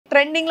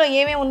Trending లో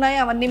ఏమేమి ఉన్నాయో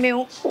అవన్నీ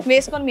మేము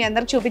వేసుకొని మీ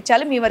అందరికి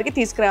చూపించాలి, మీ వరకు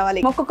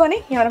తీసుకురావాలి. మొక్కుకొని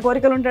ఏమైనా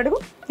కోరికలు ఉంటాడు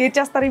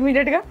తీర్చేస్తారు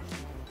ఇమీడియట్ గా.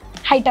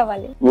 హైట్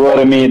అవ్వాలి.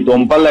 మీ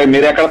దుంపలు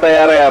మీరు ఎక్కడ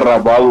తయారయ్యారా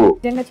బాబు?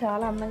 నిజంగా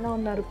చాలా అందంగా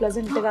ఉన్నారు,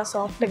 ప్లెజెంట్ గా,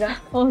 సాఫ్ట్ గా,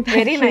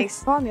 వెరీ నైస్.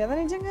 బాగుంది కదా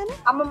నిజంగానే.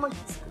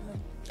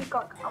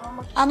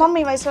 అమ్మమ్మ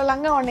ఈ వయసులో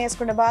లంగా వండి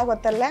వేసుకుంటే బాగా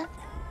వద్దలే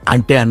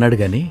అంటే అన్నాడు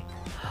గాని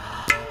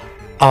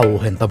ఆ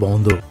ఊహ ఎంత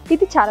బాగుందో.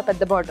 ఇది చాలా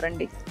పెద్ద బార్డర్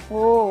అండి. ఓ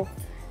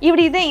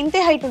ఇప్పుడు ఇదే ఇంతే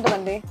హైట్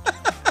ఉంటుందండి.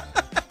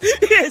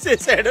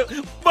 వేసేసాడు,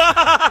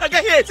 బాగా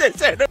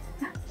వేసేసాడు.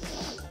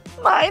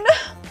 మా ఆయన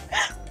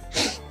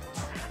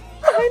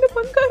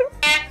బంగారు.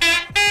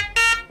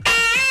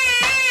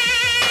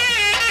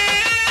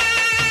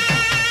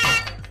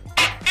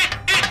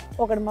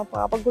 ఒకటి మా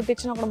పాపకు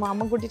కుట్టించిన, ఒకటి మా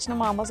అమ్మకు కుట్టించిన,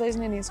 మా అమ్మ సైజు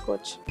నేను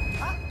వేసుకోవచ్చు.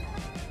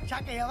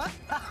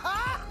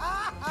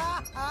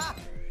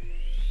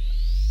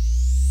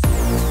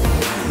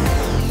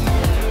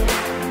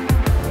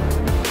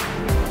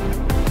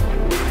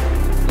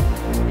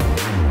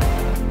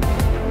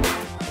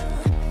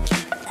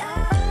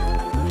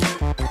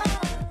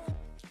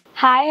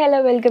 Hi hello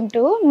welcome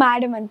to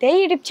madam అంతే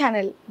యూట్యూబ్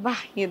ఛానల్. బా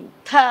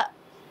ఎంత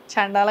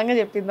చండాలంగా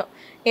చెప్పిందో,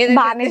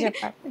 బాగానే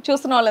చెప్పారు.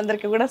 చూస్తున్న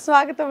వాళ్ళందరికీ కూడా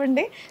స్వాగతం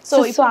అండి. సో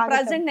ఇప్పుడు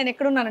ప్రజెంట్ నేను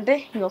ఎక్కడున్నానంటే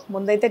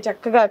ముందైతే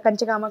చక్కగా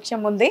కంచి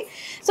కామాక్షం ఉంది.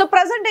 సో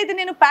ప్రజెంట్ అయితే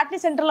నేను ప్యాట్నీ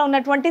సెంటర్ లో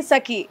ఉన్నటువంటి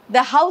సఖి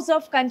the house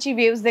of Kanchi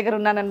waves దగ్గర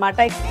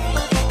ఉన్నానన్నమాట.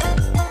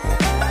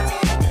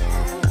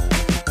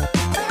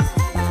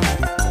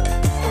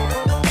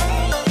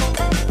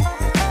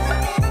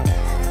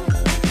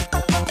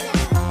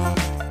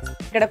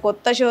 ఇక్కడ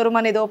కొత్త షోరూమ్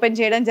అనేది ఓపెన్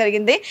చేయడం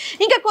జరిగింది.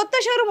 ఇంకా కొత్త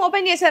షోరూమ్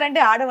ఓపెన్ చేశారంటే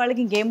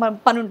ఆడవాళ్ళకి ఇంకేం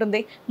పని ఉంటుంది,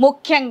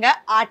 ముఖ్యంగా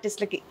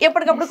ఆర్టిస్టులకి.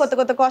 ఎప్పటికప్పుడు కొత్త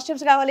కొత్త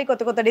కాస్ట్యూమ్స్ కావాలి,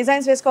 కొత్త కొత్త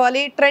డిజైన్స్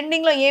వేసుకోవాలి,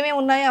 ట్రెండింగ్లో ఏమేమి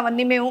ఉన్నాయో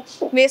అవన్నీ మేము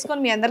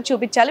వేసుకొని మీ అందరికి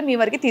చూపించాలి, మీ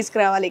వరకు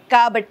తీసుకురావాలి.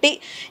 కాబట్టి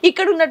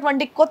ఇక్కడ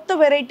ఉన్నటువంటి కొత్త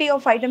వెరైటీ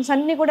ఆఫ్ ఐటమ్స్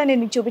అన్నీ కూడా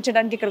నేను మీకు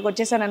చూపించడానికి ఇక్కడికి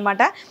వచ్చేసాను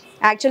అనమాట.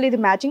 యాక్చువల్లీ ఇది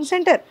మ్యాచింగ్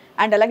సెంటర్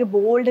అండ్ అలాగే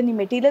బోల్డ్ అని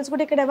మెటీరియల్స్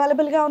కూడా ఇక్కడ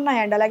అవైలబుల్గా ఉన్నాయి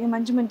అండ్ అలాగే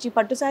మంచి మంచి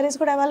పట్టు శారీస్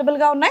కూడా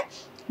అవైలబుల్గా ఉన్నాయి.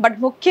 బట్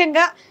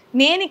ముఖ్యంగా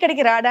నేను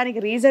ఇక్కడికి రావడానికి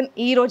రీజన్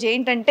ఈరోజు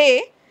ఏంటంటే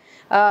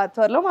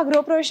త్వరలో మా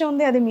గృహప్రవేశం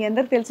ఉంది, అది మీ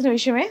అందరికి తెలిసిన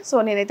విషయమే. సో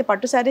నేనైతే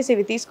పట్టు శారీస్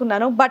ఇవి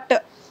తీసుకున్నాను. బట్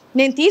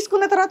నేను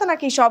తీసుకున్న తర్వాత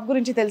నాకు ఈ షాప్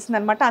గురించి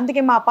తెలిసిందనమాట.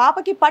 అందుకే మా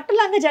పాపకి పట్టు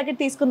లంగా జాకెట్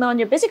తీసుకుందాం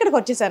అని చెప్పేసి ఇక్కడికి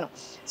వచ్చేసాను.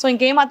 సో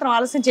ఇంకేమాత్రం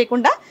ఆలస్యం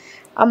చేయకుండా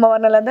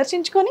అమ్మవారిని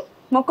దర్శించుకొని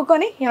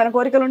మొక్కుకొని ఏమైనా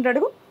కోరికలు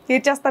ఉంటాడు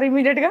తీర్చేస్తారు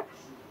ఇమీడియట్గా.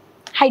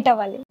 హైట్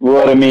అవ్వాలి.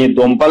 మీ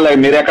దుంపలు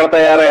మీరు ఎక్కడ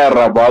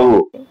తయారయ్యారా బాబు?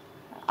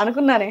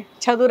 అనుకున్నానే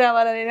చదువు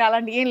రావాలని,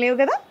 అలాంటివి ఏం లేవు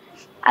కదా,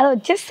 అది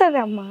వచ్చేస్తుంది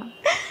అమ్మ.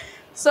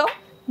 సో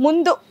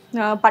ముందు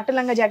పట్టు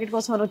లంగా జాకెట్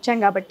కోసం వచ్చాం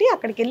కాబట్టి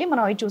అక్కడికి వెళ్ళి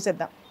మనం అవి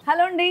చూసేద్దాం.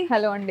 హలో అండి.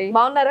 హలో అండి.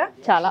 బాగున్నారా?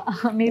 చాలా.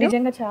 మీరు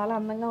నిజంగా చాలా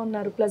అందంగా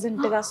ఉన్నారు,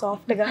 ప్లెజెంట్ గా,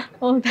 సాఫ్ట్ గా,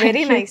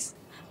 very nice.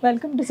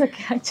 Welcome to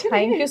Sakhi.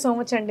 Thank you so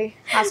much అండి.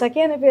 ఆ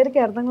సఖి అనే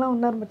పేరుకి అర్థంగా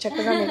ఉన్నారు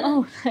చక్కగా మీరు.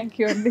 థ్యాంక్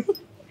యూ అండి.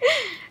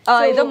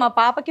 ఏదో మా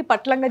పాపకి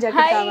పట్టు లంగా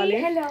జాకెట్ కావాలి.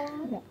 హలో.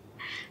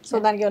 సో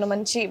దానికి ఏమైనా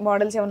మంచి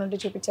మోడల్స్ ఏమైనా ఉంటే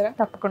చూపించారా?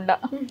 తప్పకుండా.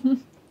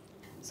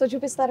 సో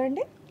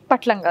చూపిస్తారండి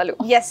పట్లంగాలు.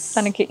 ఎస్.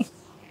 తనకి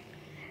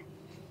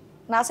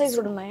నా సైజు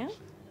కూడా ఉన్నాయా?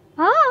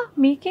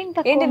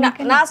 మీకేంటి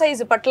నా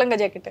సైజు పట్లంగా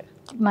జాకెట్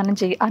మనం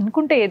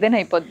అనుకుంటే ఏదైనా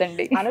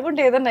అయిపోద్దండి.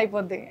 అనుకుంటే ఏదైనా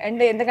అయిపోద్ది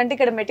అండ్ ఎందుకంటే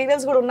ఇక్కడ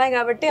మెటీరియల్స్ కూడా ఉన్నాయి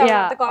కాబట్టి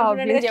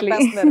కాన్ఫిడెంట్ గా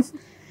చెప్పేస్తున్నారు.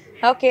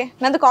 ఓకే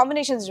నందు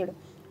కాంబినేషన్స్ చూడు.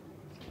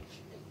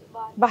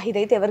 బా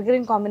ఇదైతే ఎవర్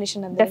గ్రీన్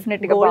కాంబినేషన్ అండి.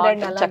 డెఫినెట్ గా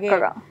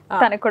చక్కగా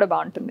తనకు కూడా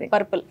బాగుంటుంది.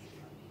 పర్పుల్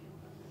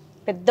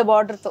పెద్ద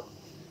బార్డర్ తో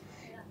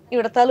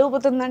ఇక్కడ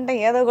తలూపుతుందంటే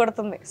ఏదో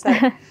కొడుతుంది. సరే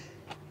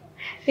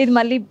ఇది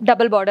మళ్ళీ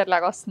డబుల్ బార్డర్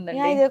లాగా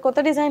వస్తుందండి. ఇది కొత్త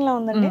డిజైన్ లా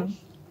ఉందండి.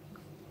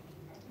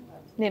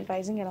 నేను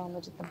ప్రైసింగ్ ఎలా ఉందో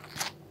చూద్దాం.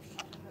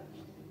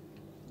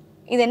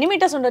 ఇది ఎన్ని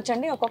మీటర్స్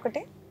ఉండొచ్చండి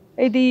ఒక్కొక్కటి?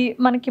 ఇది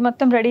మనకి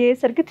మొత్తం రెడీ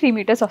అయ్యేసరికి 3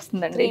 మీటర్స్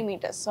వస్తుందండి. 3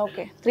 మీటర్స్.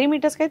 ఓకే 3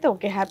 మీటర్స్కి అయితే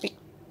ఓకే హ్యాపీ.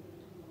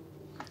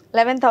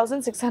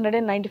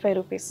 11,695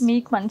 రూపీస్.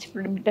 మీకు మంచి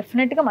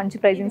డెఫినెట్ గా మంచి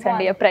ప్రైజింగ్స్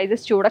అండి. ఆ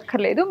ప్రైజెస్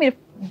చూడక్కర్లేదు,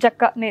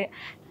 మీరు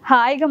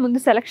హాయిగా ముందు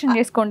సెలెక్షన్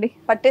చేసుకోండి.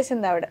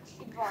 పట్టేసింది ఆవిడ.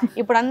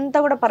 ఇప్పుడు అంతా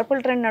కూడా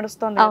పర్పుల్ ట్రెండ్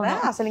నడుస్తుంది కదా,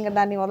 అసలు ఇంకా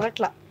దాన్ని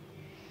వదలట్లా.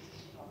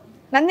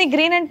 నంది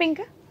గ్రీన్ అండ్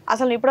పింక్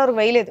అసలు ఇప్పటివరకు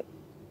వేయలేదు.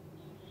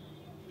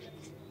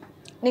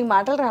 నీకు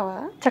మాటలు రావా?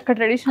 చక్కగా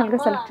ట్రెడిషనల్ గా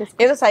సెలెక్ట్ చేసుకో.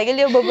 ఏదో సైకిల్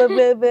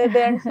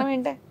అంటున్నావు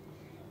ఏంటే?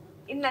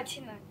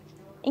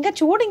 ఇంకా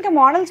చూడు, ఇంకా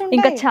మోడల్స్ ఉంటాయి,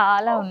 ఇంకా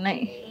చాలా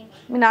ఉన్నాయి.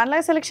 మీ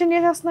నాన్నలాగా సెలెక్షన్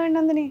చేసేస్తున్నావు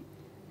నందిని.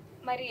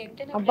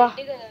 అబ్బా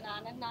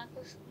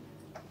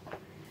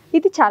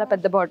ఇది చాలా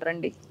పెద్ద బార్డర్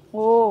అండి.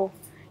 ఓ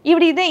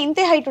ఇప్పుడు ఇదే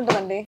ఇంతే హైట్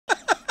ఉంటుందండి.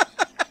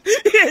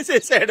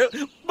 వేసేసాడు,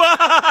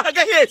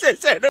 బాగా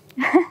వేసేసాడు.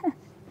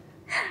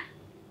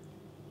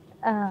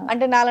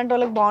 అంటే నాలంటి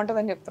వాళ్ళకి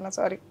బాగుంటుందని చెప్తున్నా.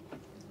 సారీ.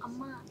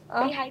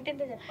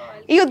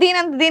 ఇగో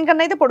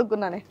దీనికన్నా అయితే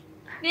పొడుక్కున్నానే.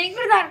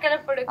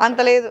 అంత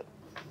లేదు.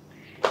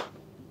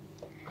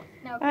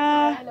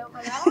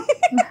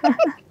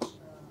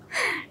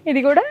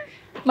 ఇది కూడా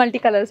మల్టీ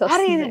కలర్స్.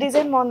 అరే ఇది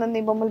డిజైన్ బాగుందండి.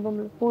 బొమ్మలు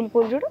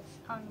పూలు చూడు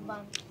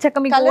చక్క.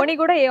 మీ కోణి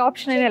కూడా ఏ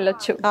ఆప్షన్ అయినా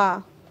వెళ్ళొచ్చు.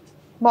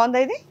 బాగుందా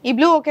ఇది? ఈ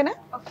బ్లూ ఓకేనా?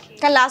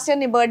 కానీ లాస్ట్ ఇయర్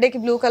నీ బర్త్డే కి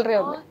బ్లూ కలరే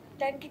ఉంది.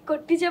 దానికి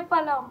కొట్టి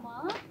చెప్పాలా అమ్మా?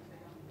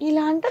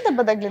 ఇలా అంటే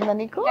దెబ్బ తగిలిందా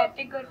నీకు?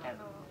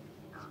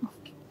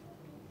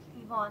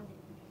 బాగుంది.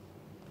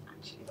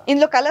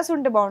 ఇందులో కలర్స్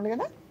ఉంటే బాగుండు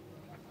కదా.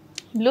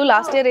 బ్లూ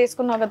లాస్ట్ ఇయర్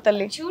వేసుకున్నావు కదా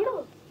తల్లి. చూడు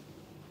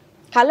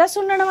కలర్స్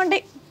ఉండడం అంటే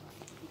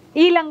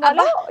ఈ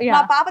లంగాలో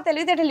మా పాప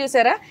తెలివితేటలు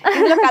చూసారా,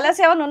 ఇందులో కలర్స్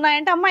ఏమైనా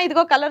ఉన్నాయంటే అమ్మ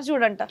ఇదిగో కలర్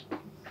చూడంట.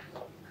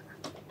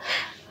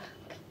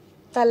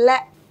 తల్లే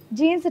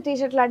జీన్స్ టీ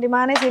షర్ట్ లాంటి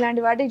మానేసి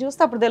ఇలాంటి వాటికి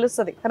చూస్తే అప్పుడు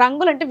తెలుస్తుంది.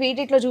 రంగులు అంటే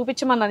వీటిలో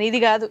చూపించమన్నాను, ఇది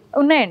కాదు.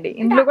 ఉన్నాయండి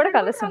ఇందులో కూడా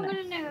కలర్స్ ఉన్నాయి.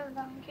 ఉన్నాయి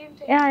కదా,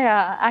 ఇంకేంటి? Yeah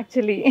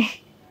actually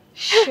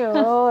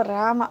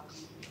Rama.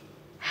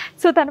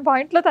 సో తన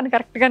పాయింట్ లో తను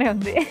కరెక్ట్ గానే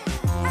ఉంది.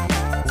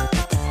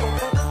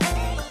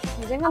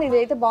 నిజంగా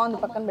ఇదైతే బాగుంది,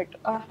 పక్కన పెట్టు.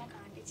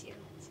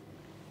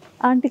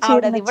 ఆంటీ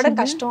ఆవిడ అది ఇవ్వడం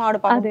కష్టం, ఆవిడ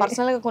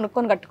పర్సనల్ గా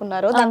కొనుక్కొని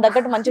కట్టుకున్నారు. దాని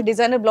తగ్గట్టు మంచి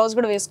డిజైనర్ బ్లౌజ్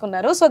కూడా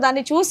వేసుకున్నారు. సో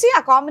దాన్ని చూసి ఆ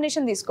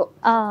కాంబినేషన్ తీసుకో.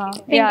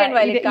 పింక్ అండ్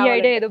వైలెట్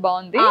ఐడియా ఏదో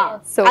బాగుంది.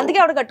 సో అందుకే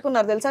ఆవిడ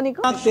కట్టుకున్నారు తెలుసా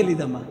నీకు.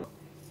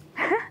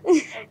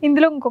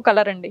 ఇందులో ఇంకో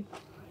కలర్ అండి.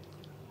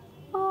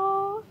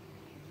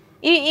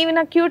 ఇవి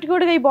నాకు క్యూట్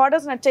క్యూట్ గా ఈ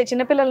బార్డర్స్ నచ్చాయి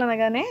చిన్నపిల్లలు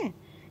అనగానే,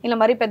 ఇలా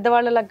మరీ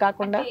పెద్దవాళ్ళలాగా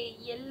కాకుండా.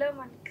 ఎల్లో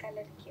మన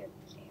కలర్ కి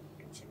వద్దులే,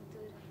 కొంచెం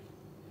దూరం.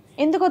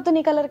 ఎందుకు వద్దు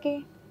నీ కలర్ కి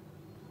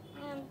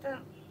అంత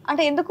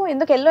అంటే ఎందుకు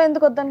ఎల్లో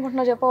ఎందుకు వద్దు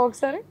అనుకుంటున్నావు చెప్పవు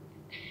ఒకసారి.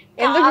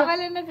 ఎందుకు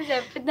కావాలన్నది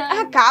చెప్తా.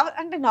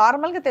 అంటే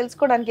నార్మల్ గా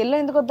తెలుసుకోవడానికి ఎల్లో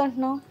ఎందుకు వద్దు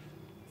అంటున్నావు.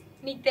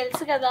 నీకు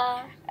తెలుసు కదా,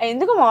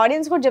 ఎందుకు మా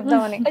ఆడియన్స్ కూడా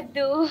చెప్దామని.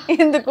 వద్దు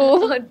ఎందుకు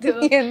వద్దు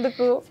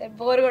ఎందుకు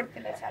బోర్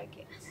కొడుతున్నా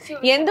చాలకి.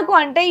 ఎందుకు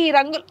అంటే ఈ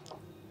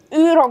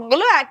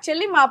రంగులు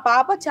యాక్చువల్లీ మా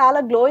పాప చాలా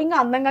గ్లోయింగ్ గా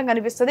అందంగా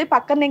కనిపిస్తుంది.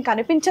 పక్కన నేను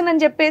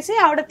కనిపించనని చెప్పేసి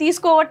ఆవిడ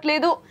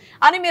తీసుకోవట్లేదు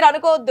అని మీరు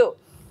అనుకోవద్దు.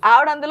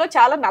 ఆవిడ అందులో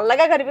చాలా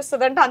నల్లగా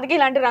కనిపిస్తుంది అంటే అందుకే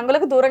ఇలాంటి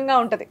రంగులకు దూరంగా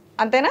ఉంటది,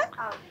 అంతేనా.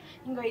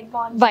 ఇంకో ఇది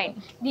బాగుంది, వైన్.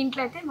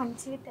 దీంట్లో అయితే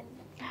మంచిగా తెల్ల.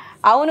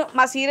 అవును,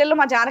 మా సీరియల్లో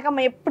మా జానకమ్మ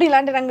ఎప్పుడు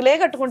ఇలాంటి రంగులే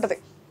కట్టుకుంటది.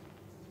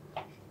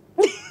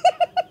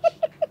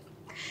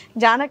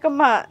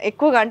 జానకమ్మ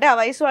ఎక్కువగా అంటే ఆ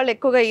వయసు వాళ్ళు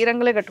ఎక్కువగా ఈ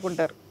రంగులే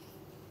కట్టుకుంటారు.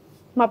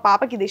 మా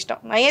పాపకి ఇది ఇష్టం.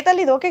 అయ్యే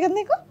తల్లి ఇది ఓకే కదా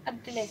నీకు.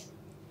 వద్దులే.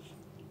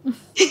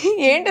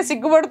 ఏంటి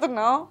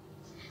సిగ్గుపడుతున్నావు.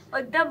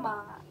 వద్దమ్మా.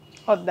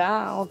 వద్దా,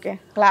 ఓకే.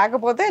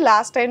 లేకపోతే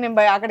లాస్ట్ టైం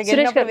నేను అక్కడికి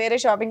వెళ్ళినప్పుడు వేరే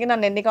షాపింగ్కి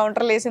నన్ను ఎన్ని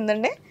కౌంటర్లు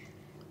వేసిందండి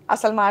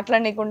అసలు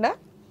మాట్లాడనీయకుండా.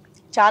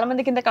 చాలా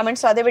మంది కింద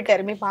కమెంట్స్ అదే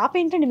పెట్టారు, మీ పాప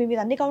ఏంటండి మీ మీద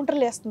అన్ని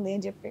కౌంటర్లు వేస్తుంది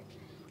అని చెప్పి.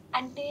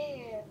 అంటే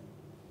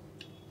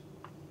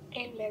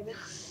ఏం లేదు,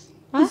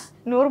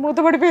 నోరు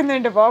మూతపడిపోయింది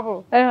ఏంటి బాబు.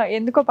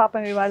 ఎందుకో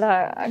పాపం ఇవాళ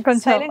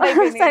కొంచెం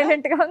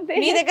సైలెంట్ గా ఉంది.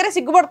 మీ దగ్గర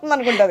సిగ్గుపడుతుంది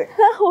అనుకుంటది.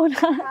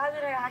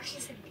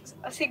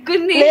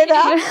 సిగ్గుంది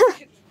లేదా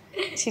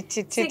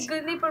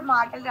సిగ్గుంది, ఇప్పుడు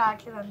మాటలు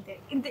రావట్లేదు అంతే.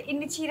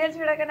 ఇన్ని చీరలు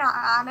చూడగానే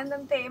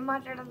ఆనందంతో ఏం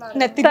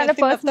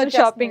మాట్లాడాలి. Personal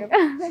shopping.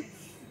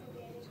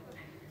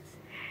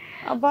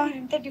 అబ్బా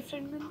ఇంత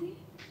డిఫరెంట్ ఉంది.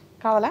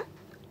 కావాలా,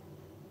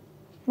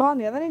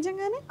 బాగుంది కదా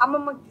నిజంగానే.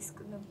 అమ్మమ్మకి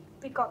తీసుకుందాం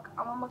పికాక్.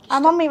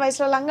 అమ్మమ్మ ఈ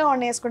వయసులో లంగా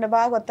వండి వేసుకుంటే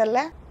బాగా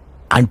వద్దలే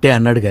అంటే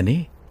అన్నాడు గాని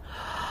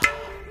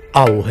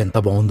ఆ ఊహ ఎంత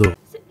బాగుందో.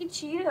 ఈ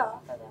చీర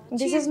కదా,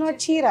 దిస్ ఇస్ నాట్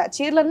చీర.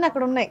 చీరలన్నీ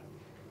అక్కడ ఉన్నాయి.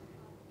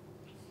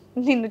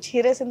 నిన్ను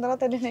చీరేసిన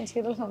తర్వాత నేను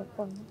చీరలు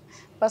కొనుక్కుంటాను.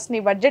 ఫస్ట్ నీ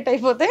బడ్జెట్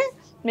అయిపోతే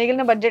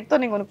మిగిలిన బడ్జెట్తో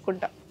నేను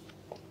కొనుక్కుంటా.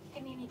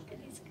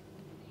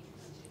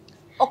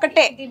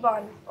 ఒకటే ఇది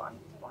బాగుంది, బాగుంది.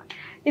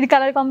 ఇది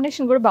కలర్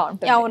కాంబినేషన్ కూడా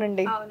బాగుంటుంది.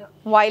 అవునండి,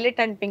 వైలెట్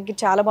అండ్ పింక్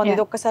చాలా బాగుంది.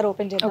 ఇది ఒక్కసారి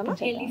ఓపెన్ చేద్దాం.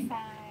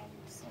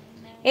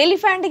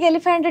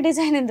 ఎలిఫెంట్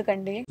డిజైన్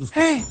ఎందుకండి.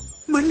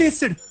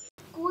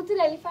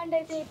 కూతురు ఎలిఫెంట్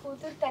అయితే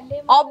కూతురు తల్లి.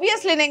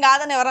 ఆబ్వియస్లీ నేను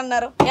కాదని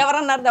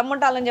ఎవరన్నారు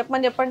దమ్ముంటాలని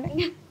చెప్పండి.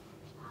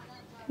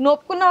 నువ్వు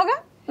ఒప్పుకున్నావుగా,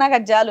 నాకు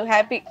అది చాలు,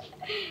 హ్యాపీ.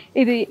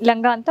 ఇది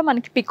లంగా అంతా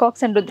మనకి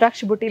పికాక్స్ అండ్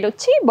రుద్రాక్ష బుటీలు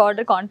వచ్చి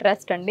బార్డర్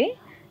కాంట్రాస్ట్ అండి.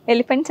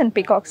 ఎలిఫెంట్స్ అండ్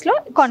పికాక్స్ లో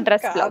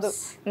కాంట్రాస్ట్ కాదు.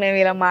 మేము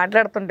ఇలా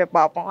మాట్లాడుతుంటే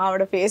పాపం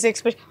ఆవిడ ఫేస్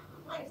ఎక్స్ప్రెషన్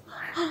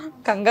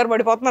కంగారు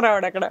పడిపోతున్నారు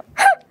ఆవిడ అక్కడ.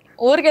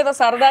 ఊరికేదో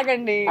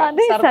సరదాగండి,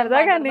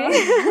 సరదాగానే.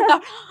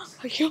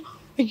 అయ్యో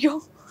అయ్యో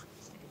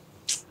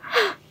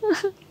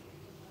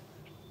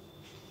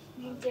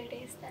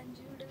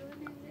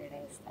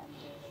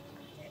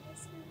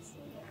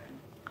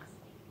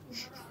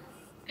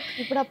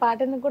ఇప్పుడు ఆ పాట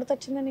ఎందుకు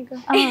గుర్తొచ్చిందా నీకు.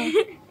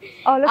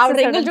 ఆవిడ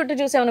రింగుల చుట్టూ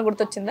చూసేమని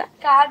గుర్తొచ్చిందా.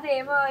 కాదు,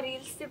 ఏమో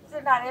రీల్స్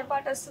తిప్పుతుంటే అదే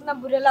పాట వస్తుంది, నా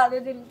బుర్రలో అదే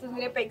తిరుగుతుంది.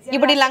 రేపు ఎగ్జామ్,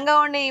 ఇప్పుడు ఈ లంగా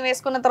వండి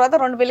వేసుకున్న తర్వాత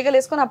 2 పిల్లలు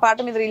వేసుకుని ఆ పాట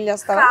మీద రీల్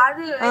చేస్తావా.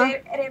 కాదు,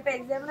 రేపు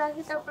ఎగ్జామ్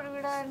రాసేటప్పుడు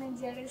కూడా నేను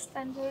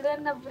జడిస్తాను చూడు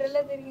అని నా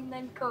బుర్రలో తిరిగింది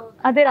అనుకో.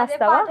 అదే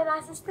రాస్తావా.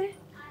 రాసిస్తే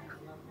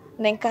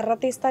నేను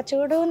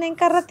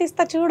కర్ర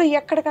తీస్తా చూడు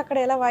ఎక్కడికక్కడ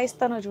ఎలా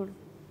వాయిస్తానో చూడు,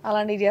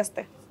 అలాంటివి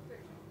చేస్తే.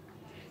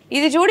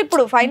 ఇది చూడు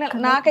ఇప్పుడు ఫైనల్.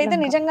 నాకైతే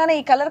నిజంగానే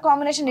ఈ కలర్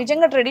కాంబినేషన్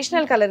నిజంగా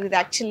ట్రెడిషనల్ కలర్ ఇది.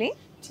 యాక్చువల్లీ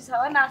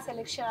చూసావా నా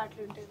సెలెక్షన్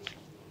అట్లుంటుంది.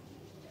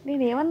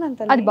 నేను ఏమన్నాను,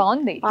 అది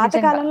బాగుంది.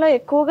 పాతకాలంలో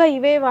ఎక్కువగా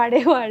ఇవే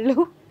వాడేవాళ్ళు.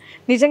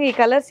 నిజంగా ఈ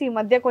కలర్స్ ఈ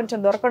మధ్య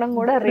కొంచెం దొరకడం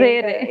కూడా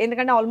రేర్,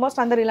 ఎందుకంటే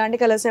ఆల్మోస్ట్ అందరు ఇలాంటి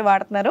కలర్సే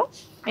వాడుతున్నారు.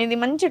 ఇది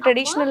మంచి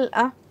ట్రెడిషనల్.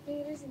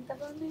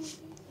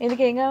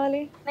 ఎందుకు ఏం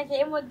కావాలి,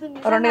 నాకేం వద్దు.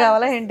 2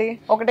 కావాలా ఏంటి?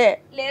 ఒకటే.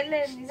 లేదు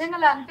నిజంగా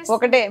అనిపిస్తుంది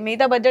ఒకటే,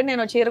 మిగతా బడ్జెట్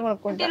నేను చీర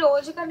కొనుక్కుంటా.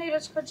 రోజు కన్నా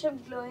ఈరోజు కొంచెం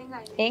గ్లోయింగ్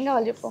అయింది. ఏం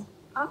కావాలి చెప్పు,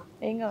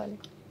 ఏం కావాలి.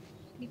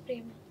 నీ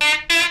ప్రేమ.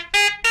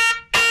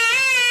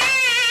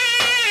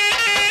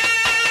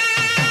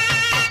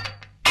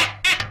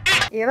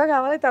 ఏదో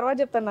కావాలి తర్వాత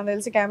చెప్తాను, నాకు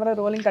తెలిసి కెమెరా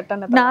రోలింగ్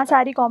కట్టాను. నా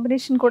శారీ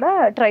కాంబినేషన్ కూడా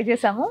ట్రై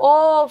చేసాము.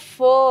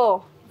 ఓఫో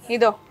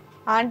ఇదో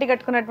ఆంటీ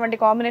కట్టుకున్నటువంటి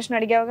కాంబినేషన్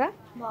అడిగావుగా,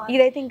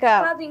 ఇదైతే ఇంకా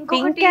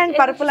పింక్ అండ్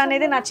పర్పుల్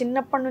అనేది నా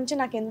చిన్నప్పటి నుంచి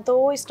నాకు ఎంతో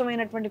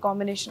ఇష్టమైనటువంటి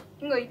కాంబినేషన్.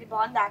 ఇది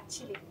బాగుంది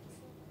యాక్చువల్లీ.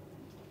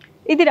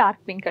 ఇది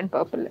డార్క్ పింక్ అండ్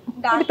పర్పుల్,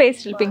 ఇది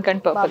పేస్టల్ పింక్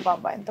అండ్ పర్పుల్.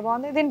 బాబా ఎంత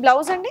బాగుంది. దీని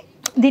బ్లౌజ్ అండి?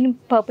 దీని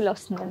పర్పుల్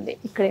వస్తుందండి,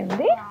 ఇక్కడే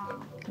ఉంది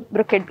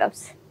బ్రొకెట్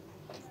బ్లౌజ్.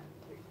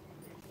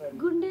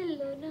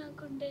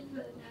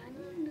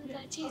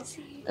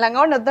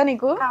 లంగా వద్దా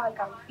నీకు?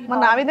 మన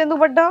నా మీద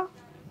ఎందుకు పడ్డావు?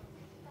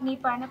 నీ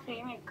పైన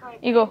ప్రేమ ఎక్కువ.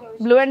 ఇగో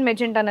బ్లూ అండ్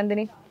మెజెంటా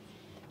నందిని.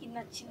 ఇది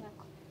నచ్చింది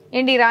నాకు.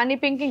 ఏంటి రాణి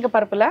పింక్ ఇంకా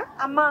పర్పులా?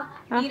 అమ్మా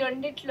ఈ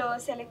రెండిట్లో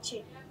సెలెక్ట్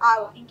చేయి.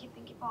 ఇంకి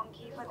పింకి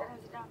పాంకి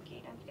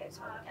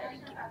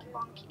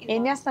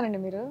ఏం చేస్తానండి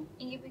మీరు?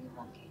 ఇంకి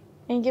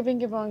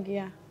పింకి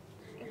పాంకియా?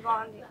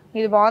 బాగుంది.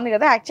 ఇది బాగుంది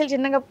కదా, యాక్చువల్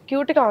చిన్నగా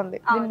క్యూట్ గా ఉంది.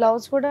 దీని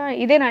బ్లౌజ్ కూడా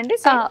ఇదేనా అండి?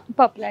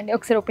 పర్పుల్ అండి,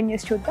 ఒకసారి ఓపెన్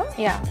చేసి చూద్దాం.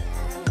 యా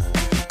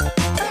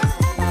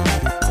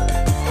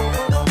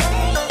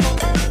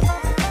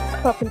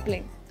పర్పుల్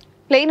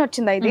ప్లెయిన్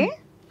వచ్చిందా ఇది?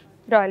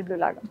 రాయల్ బ్లూ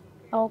లాగా.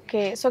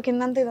 ఓకే, సో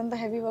కిందంతా ఇదంతా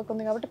హెవీ వర్క్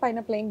ఉంది కాబట్టి పైన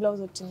ప్లెయిన్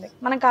బ్లౌజ్ వచ్చింది.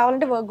 మనం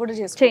కావాలంటే వర్క్ కూడా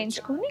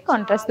చేయించుకుని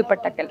కాంట్రాస్ట్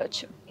దుపట్టాకి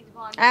వెళ్ళొచ్చు.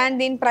 అండ్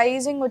దీని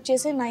ప్రైజింగ్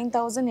వచ్చేసి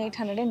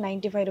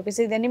 9895 రూపీస్.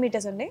 ఇది ఎన్ని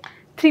మీటర్స్ అండి?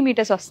 3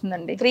 మీటర్స్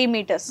వస్తుందండి. 3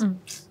 మీటర్స్.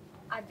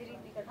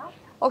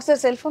 ఒకసారి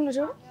సెల్ ఫోన్లో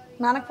చూడు,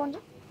 నాన్నకు ఫోన్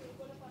చేయి.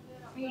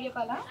 వీడియో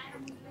కాల్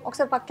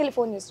ఒకసారి పక్కకెళ్ళి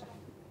ఫోన్ చేసి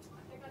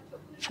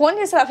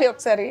రాఫీ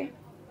ఒకసారి.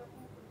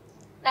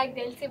 నాకు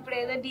తెలిసి ఇప్పుడు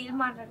ఏదో డీల్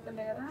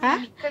మాట్లాడుతుండే కదా,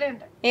 ఇక్కడే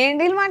ఉంటాయి. ఏం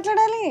డీల్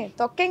మాట్లాడాలి?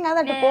 తొక్కేం కాదు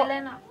అటు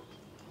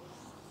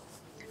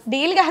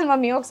డీల్ కాదు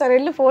మమ్మీ, ఒకసారి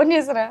వెళ్ళి ఫోన్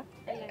చేసిరా.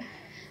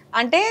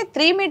 అంటే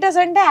 3 మీటర్స్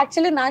అంటే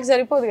యాక్చువల్లీ నాకు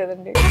సరిపోదు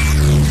కదండి.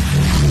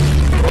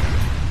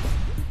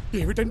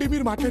 ఏమిటండి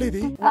మీరు మాట్లాడేది?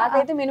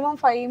 నాకైతే మినిమం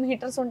 5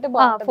 మీటర్స్ ఉంటే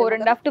బాగుంటుంది.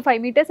 4.5 to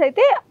 5 మీటర్స్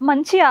అయితే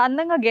మంచి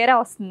అందంగా గేరా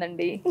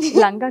వస్తుందండి.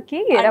 లంగాకి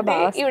గేరా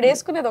బాగా. ఇవి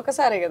వేసుకునేది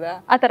ఒకసారే కదా,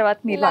 ఆ తర్వాత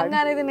నీ లంగా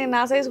అనేది నేను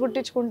నా సైజ్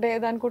కుట్టించుకుంటే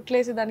దాన్ని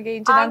కుట్లేసి దానికి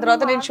వేయించి దాని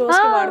తర్వాత నేను షోస్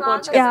కి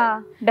వాడుకోవచ్చు.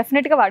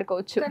 డెఫినెట్ గా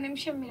వాడుకోవచ్చు. ఒక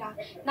నిమిషం మీరా.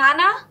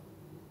 నానా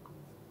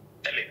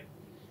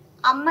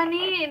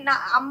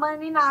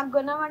అమ్మని నాకు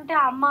కొనమంటే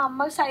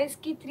అమ్మ సైజ్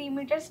కి 3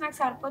 మీటర్స్ నాకు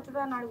సరిపోతుంది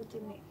అని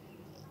అడుగుతుంది.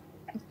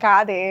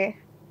 కాదే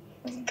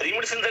 3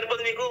 మీటర్స్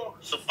సరిపోతుంది నీకు?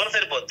 సూపర్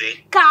సరిపోద్ది.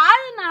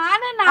 కాదు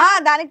నాన్న,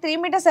 దానికి 3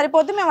 మీటర్స్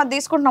సరిపోతే మేము అది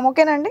తీసుకుంటున్నాం.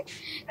 ఓకేనండి?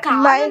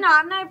 కాదు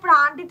నాన్న, ఇప్పుడు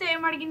ఆంటీతో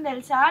ఏమడిగింది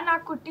తెలుసా?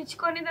 నాకు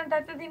కుట్టించుకొని దాని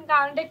తర్వాత దీనికి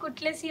ఆంటీ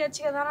కుట్లేసి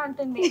ఇవ్వచ్చు కదా అని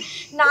అంటుంది.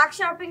 నాకు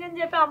షాపింగ్ అని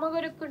చెప్పి అమ్మ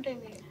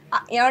కొరుక్కుంటుంది.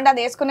 ఏమంటే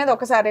అది వేసుకునేది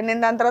ఒకసారి,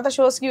 నేను దాని తర్వాత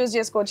షోస్ కి యూజ్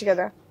చేసుకోవచ్చు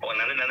కదా.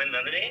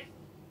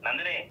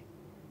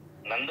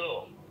 నందు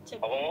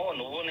పాపం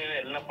నువ్వు నేను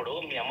వెళ్ళినప్పుడు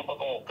మీ అమ్మ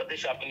పాపం ఒక్కతే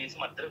షాపింగ్ చేసి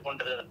మధ్యలో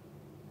కొంటది కదా.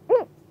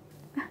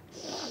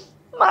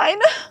 మా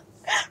ఆయన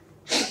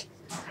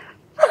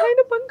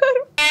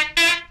బంగారు.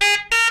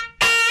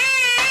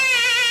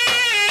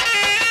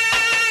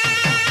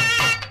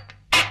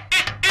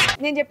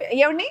 నేను చెప్పి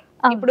ఏమండి,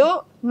 ఇప్పుడు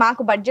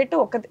మాకు బడ్జెట్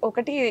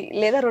ఒకటి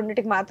లేదా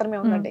రెండింటికి మాత్రమే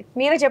ఉందండి.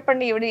 మీరే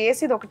చెప్పండి, ఇవిడ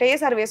వేసేది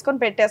ఒకటేసారి వేసుకొని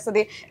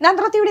పెట్టేస్తుంది, దాని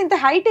తర్వాత ఇవిడ ఇంత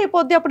హైట్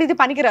అయిపోద్ది, అప్పుడు ఇది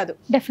పనికిరాదు.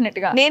 డెఫినెట్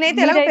గా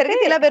నేనైతే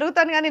ఇలా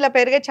పెరుగుతాను కానీ ఇలా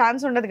పెరిగే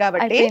ఛాన్స్ ఉండదు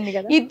కాబట్టి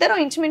ఇద్దరు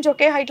ఇంచుమించు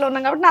ఒకే హైట్ లో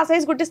ఉన్నాం కాబట్టి నా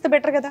సైజ్ కుట్టిస్తే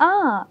బెటర్ కదా.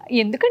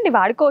 ఎందుకండి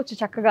వాడుకోవచ్చు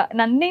చక్కగా.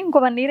 నన్ను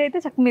ఇంకో 1 year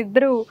అయితే చక్కగా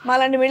ఇద్దరు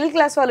మాలాంటి మిడిల్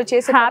క్లాస్ వాళ్ళు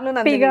చేసే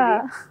హ్యాపీగా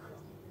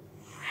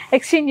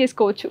ఎక్స్చేంజ్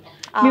చేసుకోవచ్చు.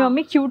 మీ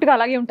మమ్మీ క్యూట్ గా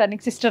అలాగే ఉంటారు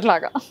నీకు సిస్టర్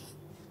లాగా.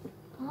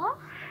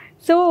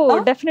 సో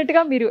డెఫినెట్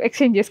గా మీరు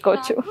ఎక్స్చేంజ్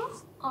చేసుకోవచ్చు.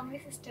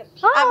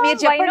 మీరు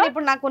చెప్పండి,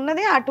 ఇప్పుడు నాకు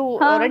ఉన్నది అటు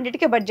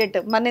రెండింటికే బడ్జెట్.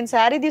 మరి నేను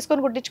శారీ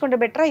తీసుకొని కుట్టించుకుంటే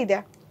బెటరా ఇదే?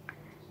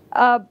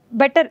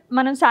 బెటర్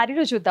మనం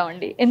శారీలో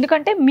చూద్దామండి,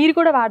 ఎందుకంటే మీరు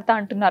కూడా వాడతా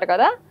అంటున్నారు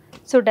కదా.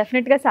 సో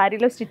డెఫినెట్ గా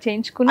శారీలో స్టిచ్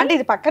చేయించుకుని అంటే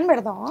ఇది పక్కన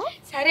పెడదాం.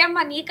 సరే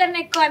అమ్మా,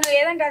 నీకన్నా ఎక్కువ నువ్వు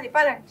ఏదంటే అది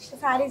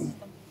పదండి శారీస్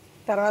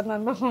తర్వాత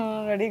నన్ను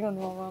రెడీగా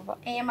ఉంది మా బాబా.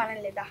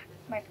 ఏమనలేదా?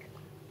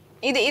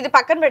 ఇది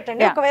పక్కన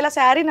పెట్టండి. ఒకవేళ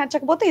శారీ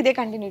నచ్చకపోతే ఇదే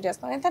కంటిన్యూ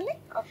చేస్తాం. ఏంటండి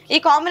ఈ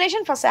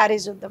కాంబినేషన్? ఫస్ట్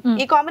శారీస్ చూద్దాం.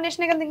 ఈ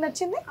కాంబినేషన్ కదా నీకు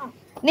నచ్చింది.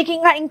 నీకు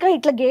ఇంకా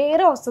ఇట్లా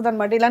గేరే వస్తుంది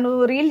అనమాట. ఇలా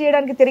నువ్వు రీల్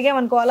చేయడానికి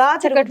తిరిగేమనుకో, అలా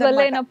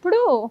వెళ్ళినప్పుడు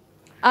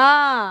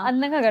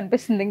అందంగా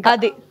కనిపిస్తుంది ఇంకా.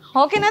 అది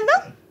ఓకే నందు.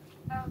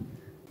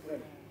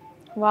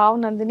 వావ్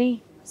నందిని,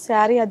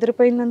 శారీ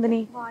అదిరిపోయింది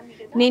నందిని.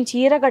 నేను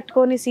చీర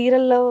కట్టుకొని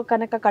సీరియల్లో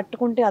కనుక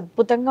కట్టుకుంటే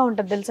అద్భుతంగా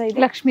ఉంటుంది తెలుసా.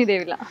 ఇది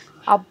లక్ష్మీదేవిలా.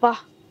 అబ్బా,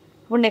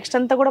 ఇప్పుడు నెక్స్ట్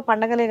అంతా కూడా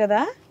పండగలే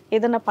కదా,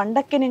 ఏదన్నా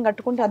పండక్కి నేను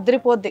కట్టుకుంటే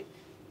అద్దరిపోద్ది.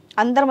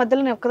 అందరి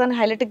మధ్యలో నేను ఒక్కదాన్ని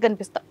హైలైట్గా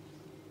కనిపిస్తా.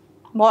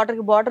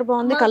 బార్డర్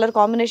బాగుంది, కలర్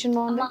కాంబినేషన్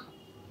బాగుంది.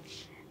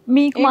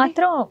 మీకు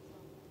మాత్రం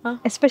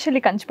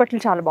ఎస్పెషల్లీ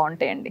కంచిపట్లు చాలా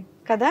బాగుంటాయండి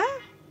కదా,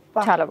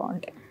 చాలా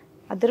బాగుంటాయి.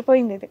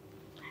 అద్దరిపోయింది ఇది.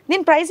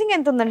 దీని ప్రైసింగ్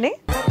ఎంత ఉందండి?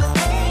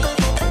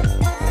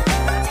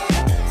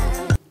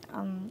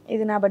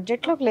 ఇది నా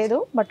బడ్జెట్లోకి లేదు,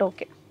 బట్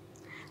ఓకే.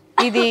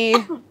 ఇది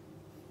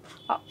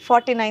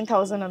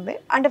 49,000 ఉంది,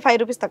 అంటే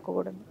 5 రూపీస్ తక్కువ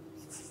కూడా ఉంది.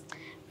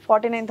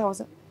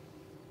 49,000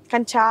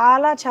 కానీ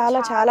చాలా చాలా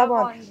చాలా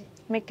బాగుంది.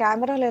 మీ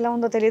కెమెరాలో ఎలా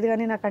ఉందో తెలియదు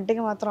కానీ నా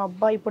కంటికి మాత్రం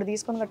అబ్బా ఇప్పుడు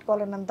తీసుకొని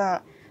కట్టుకోవాలన్నంత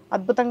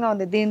అద్భుతంగా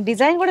ఉంది. దీని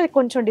డిజైన్ కూడా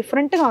కొంచెం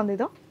డిఫరెంట్గా ఉంది.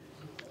 ఇదో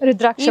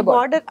రుద్రాక్ష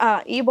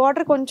ఈ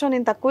బార్డర్ కొంచెం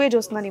నేను తక్కువే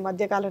చూస్తున్నాను ఈ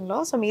మధ్య కాలంలో.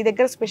 సో మీ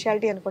దగ్గర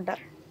స్పెషాలిటీ అనుకుంటా.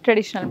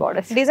 ట్రెడిషనల్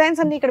బార్డర్స్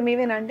డిజైన్స్ అన్ని ఇక్కడ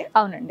మీవేనా అండి?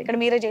 అవునండి, ఇక్కడ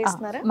మీరే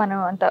చేస్తున్నారా? మనం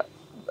అంత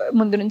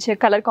ముందు నుంచే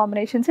కలర్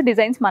కాంబినేషన్స్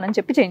డిజైన్స్ మనం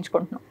చెప్పి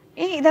చేయించుకుంటున్నాం.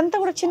 ఇదంతా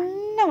కూడా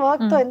చిన్న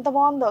వర్క్ తో ఎంత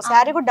బాగుందో.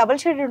 శారీ కూడా డబుల్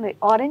షేడ్ ఉంది,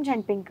 ఆరెంజ్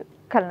అండ్ పింక్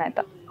కల్నేత.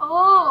 ఓ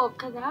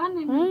కదా,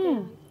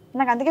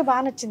 నాకు అందుకే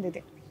బాగా నచ్చింది.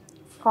 ఇది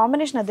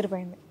కాంబినేషన్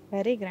అదిరిపోయింది,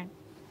 వెరీ గ్రాండ్,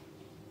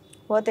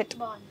 వర్త్ ఇట్.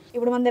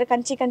 ఇప్పుడు మన దగ్గర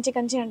కంచి కంచి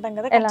కంచి అంటాం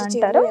కదా, ఎలా కంచి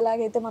చీర అంటారు?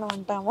 ఎలాగైతే మనం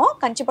అంటామో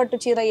కంచి పట్టు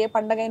చీర ఏ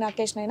పండగ అయినా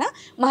అకేషన్ అయినా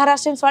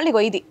మహారాష్ట్రన్స్ వాళ్ళు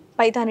ఇగో ఇది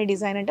పైతాని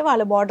డిజైన్ అంటే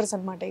వాళ్ళ బార్డర్స్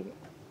అన్నమాట. ఇవి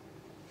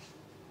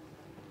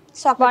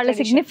వాళ్ళ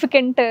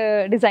సిగ్నిఫికెంట్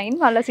డిజైన్,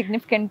 వాళ్ళ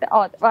సిగ్నిఫికెంట్.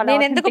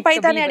 నేను ఎందుకు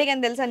పైతాని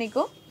అడిగాను తెలుసా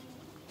నీకు?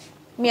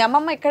 మీ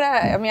అమ్మమ్మ ఇక్కడ,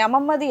 మీ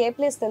అమ్మమ్మది ఏ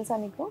ప్లేస్ తెలుసా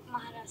నీకు?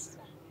 మహారాష్ట్ర.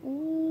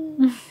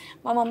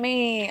 మా మమ్మీ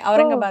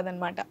ఔరంగాబాద్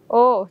అన్నమాట. ఓ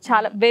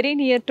చాలా very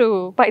near to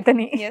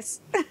Paithani. Yes,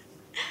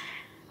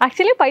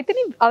 actually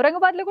Paithani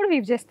Aurangabad లో కూడా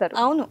వీవ్ చేస్తారు.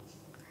 అవును,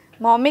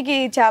 మా మమ్మీకి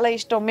చాలా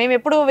ఇష్టం. మేము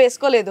ఎప్పుడు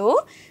వేసుకోలేదు,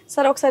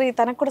 సరే ఒకసారి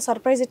తనకు కూడా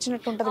సర్ప్రైజ్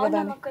ఇచ్చినట్టు ఉంటది కదా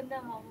అని.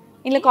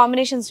 ఇలా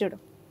కాంబినేషన్స్ చూడు.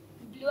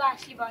 బ్లూ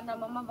యాక్చువల్లీ బాగుంది,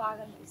 అమ్మమ్మ బాగా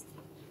అనిపిస్తుంది.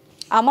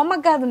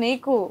 అమ్మమ్మకి కాదు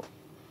నీకు.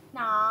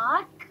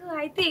 నాకు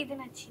అయితే ఇది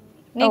నచ్చింది.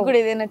 నీకు కూడా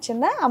ఇదే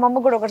నచ్చిందా? అమ్మమ్మ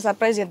కూడా ఒకటి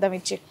సర్ప్రైజ్ చేద్దాం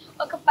ఇచ్చి.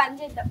 ఒక పని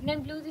చేద్దాం, నేను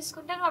బ్లూ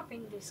తీసుకుంటాను, ఆ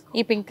పింక్ తీసుకో.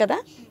 ఈ పింక్ కదా,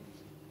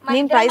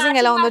 నేను ప్రైసింగ్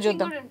ఎలా ఉందో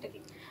చూద్దాం.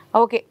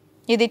 ఓకే,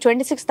 ఇది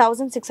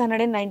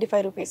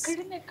 26,695 రూపీస్.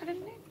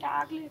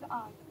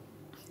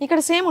 ఇక్కడ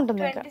సేమ్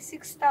ఉంటుంది.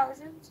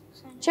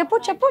 చెప్పు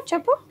చెప్పు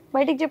చెప్పు,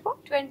 బయటికి చెప్పు.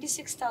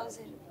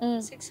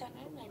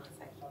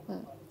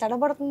 26,695.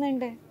 తడబడుతుంది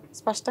అంటే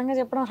స్పష్టంగా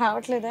చెప్పడం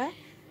రావట్లేదా?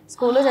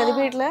 స్కూల్లో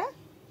చదివేట్లా?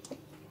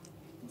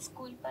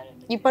 స్కూల్ పర్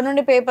ఇప్పటి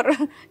నుండి పేపర్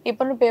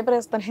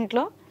వేస్తాను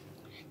ఇంట్లో.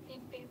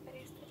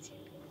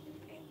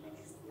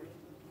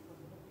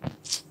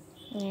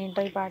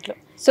 ఏంటో ఈ పాటలు.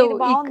 సో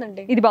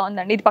బాగుందండి, ఇది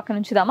బాగుందండి. ఇది పక్కన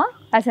ఉంచుదామా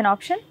యాజ్ అన్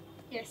ఆప్షన్?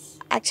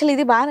 యాక్చువల్లీ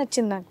ఇది బాగా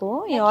నచ్చింది నాకు.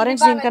 ఈ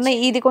ఆరెంజ్ దీనికన్నా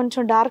ఇది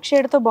కొంచెం డార్క్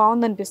షేడ్ తో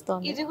బాగుంది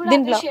అనిపిస్తుంది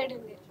దీంట్లో.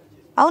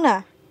 అవునా?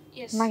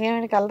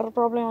 నాకేమైనా కలర్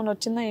ప్రాబ్లం ఏమైనా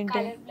వచ్చిందా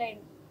ఏంటి?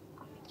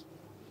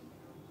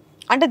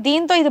 అంటే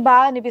దీంతో ఇది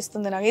బాగా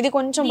అనిపిస్తుంది నాకు, ఇది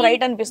కొంచెం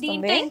బ్రైట్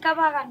అనిపిస్తుంది. ఇంకా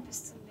బాగా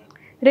అనిపిస్తుంది.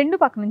 రెండు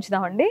పక్కన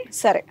ఉంచుదామండి.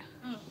 సరే,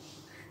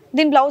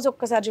 దీని బ్లౌజ్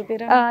ఒక్కసారి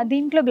చూపిరా.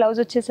 దీంట్లో బ్లౌజ్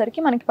వచ్చేసరికి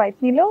మనకి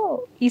పైత్నీలో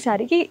ఈ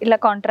సారీకి ఇలా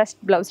కాంట్రాస్ట్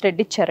బ్లౌజ్ రెడ్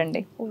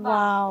ఇచ్చారండి.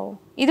 వావ్,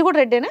 ఇది కూడా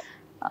రెడ్డేనా?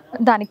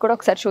 దానికి కూడా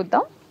ఒకసారి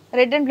చూద్దాం.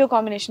 రెడ్ అండ్ బ్లూ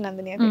కాంబినేషన్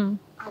అంది.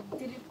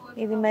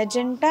 ఇది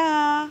magenta,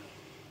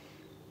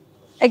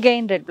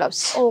 again red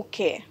blouse.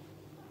 Okay,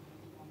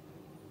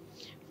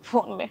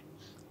 ఫోన్లే.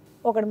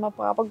 ఒకటి మా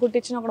పాపకు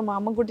కుట్టించిన, ఒకటి మా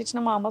అమ్మకు కుట్టించిన,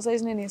 మా అమ్మ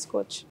సైజ్ నేను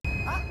వేసుకోవచ్చు.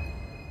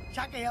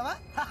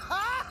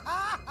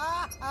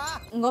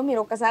 ఇంకో మీరు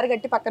ఒక్కసారి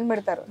గట్టి పక్కన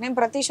పెడతారు, నేను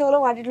ప్రతి షోలో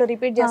వాటిలో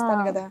రిపీట్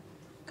చేస్తాను కదా,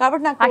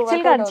 కాబట్టి నాకు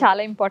యాక్చువల్గా అది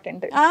చాలా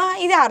ఇంపార్టెంట్.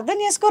 ఇది అర్థం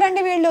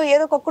చేసుకోరండి వీళ్ళు.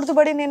 ఏదో కొక్కుడుతో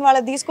పడి నేను వాళ్ళ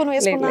తీసుకొని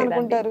వేసుకున్నాను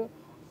అనుకుంటారు.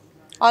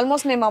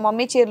 ఆల్మోస్ట్ నేను మా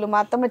మమ్మీ చీరలు, మా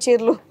అత్తమ్మ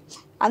చీరలు,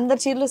 అందరి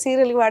చీరలు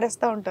సీరియల్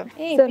వాడేస్తా ఉంటాను.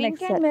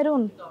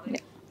 మెరూన్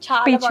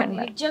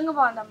నిజంగా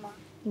బాగుందమ్మా.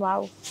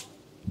 వావ్,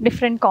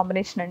 డిఫరెంట్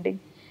కాంబినేషన్ అండి.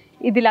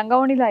 ఇది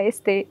లంగావణిలో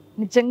వేస్తే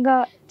నిజంగా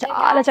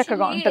చాలా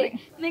చక్కగా ఉంటది.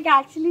 నాకు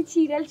యాక్చువల్లీ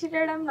చీరలు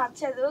చూడడం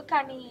నచ్చదు,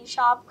 కానీ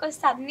షాప్ కి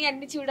వస్తే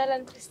అన్ని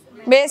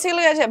చూడాలనిపిస్తుంది.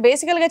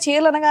 బేసికల్ గా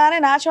చీరలు అనగానే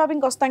నా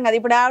షాపింగ్ వస్తాం కదా,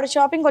 ఇప్పుడు ఆవిడ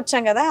షాపింగ్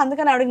వచ్చాం కదా,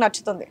 అందుకని ఆవిడకి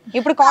నచ్చుతుంది.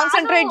 ఇప్పుడు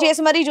కాన్సన్ట్రేట్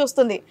చేసి మరీ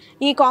చూస్తుంది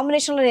ఈ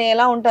కాంబినేషన్ లో నేను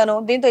ఎలా ఉంటాను,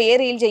 దీంతో ఏ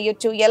రీల్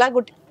చేయొచ్చు, ఎలా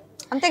గుట్టి,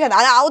 అంతే కదా,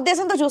 ఆ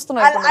ఉద్దేశంతో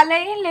చూస్తున్నాను. అలా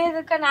ఏం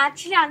లేదు, కానీ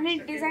యాక్చువల్లీ అన్ని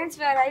డిజైన్స్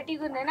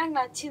వెరైటీగా ఉన్నాయి, నాకు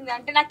నచ్చింది.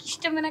 అంటే నాకు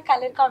ఇష్టమైన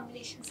కలర్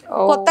కాంబినేషన్స్,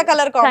 కొత్త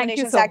colour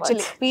combinations.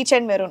 Actually peach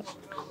and maroon,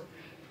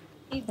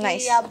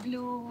 nice.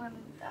 Blue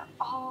అంతా,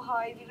 ఓహో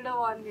ఇది కూడా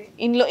బాగుంది.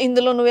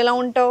 ఇందులో నువ్వు ఎలా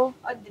ఉంటావు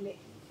వద్దులే,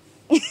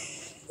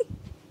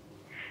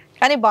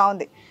 కానీ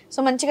బాగుంది. సో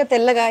మంచిగా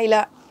తెల్లగా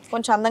ఇలా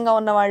కొంచెం అందంగా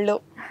ఉన్న వాళ్ళు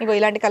ఇంకో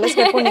ఇలాంటి కలర్స్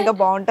పెట్టుకుని ఇంకా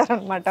బాగుంటారు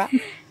అనమాట.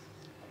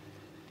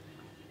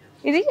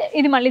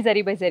 ఇది మళ్ళీ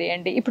జరీ బై జరీ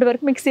అండి. ఇప్పుడు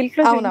వరకు మీకు సిల్క్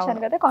లో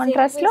చూపించాను కదా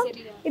కాంట్రాస్ట్ లో,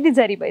 ఇది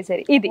జరీ బై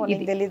జరీ.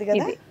 తెలియదు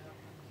కదా,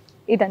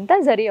 ఇదంతా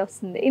జరీ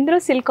వస్తుంది, ఇందులో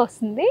సిల్క్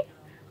వస్తుంది.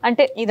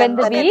 అంటే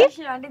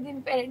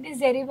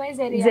జరీ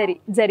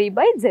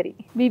బై జరీ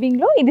వీవింగ్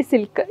లో ఇది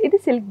సిల్క్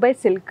బై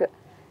సిల్క్.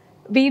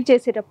 వీవ్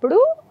చేసేటప్పుడు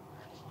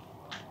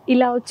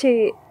ఇలా వచ్చే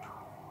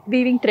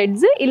weaving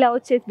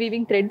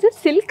threads,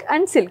 silk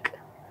and silk.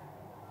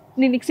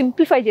 నేను నీకు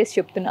సింప్లిఫై చేసి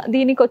చెప్తున్నా.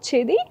 దీనికి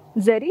వచ్చేది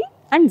జరీ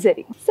అండ్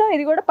జరీ. సో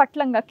ఇది కూడా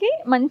పట్లంగాకి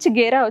మంచి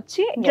గేరా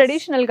వచ్చి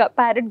ట్రెడిషనల్ గా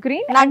parrot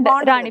green and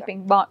Rani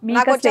pink.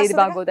 మీకు అసలు ఇది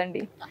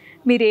బాగోదండి,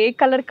 మీరు ఏ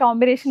కలర్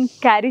కాంబినేషన్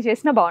క్యారీ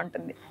చేసినా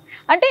బాగుంటుంది.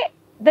 అంటే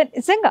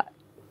నిజంగా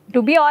టు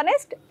బి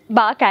ఆనెస్ట్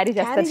బాగా క్యారీ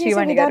చేస్తారు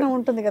శ్రీవాణి గారు.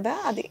 ఉంటుంది కదా,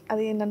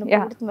 అది నన్ను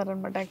పొగుడుతున్నారు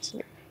అనమాట.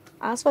 యాక్చువల్లీ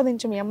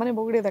ఆస్వాదించు, మీ అమ్మని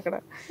పొగిడేది అక్కడ.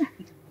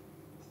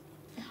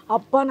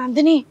 అబ్బా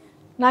నందిని,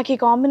 నాకు ఈ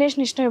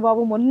కాంబినేషన్ ఇష్టమే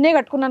బాబు, మొన్నే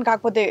కట్టుకున్నాను.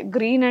 కాకపోతే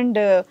గ్రీన్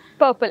అండ్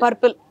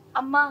పర్పుల్.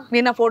 అమ్మా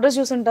నేను నా ఫోటోస్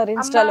చూసుంటారు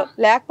ఇన్స్టాలో,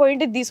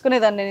 లేకపోయింటే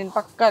తీసుకునేదాన్ని నేను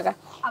పక్కాగా.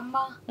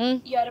 అమ్మా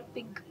you are a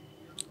Pig,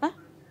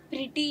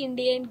 pretty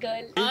Indian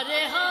girl.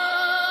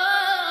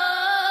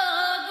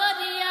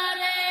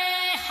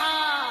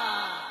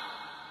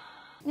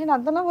 నేను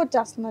అంతనా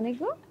వచ్చేస్తున్నా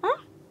నీకు?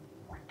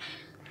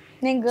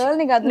 నేను గర్ల్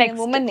ని కాదు,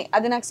 నేను ఉమెన్ ని.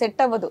 అది నాకు సెట్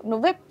అవ్వదు.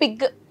 నువ్వే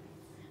Pig.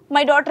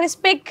 My daughter is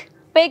Pig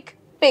Pig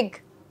Pig.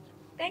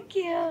 Thank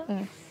you.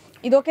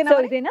 ఇది ఓకేనా?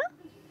 ఇదేనా?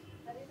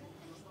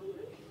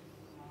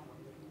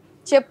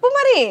 చెప్పు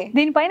మరి.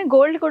 దీనిపైన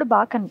గోల్డ్ కూడా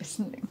బాగా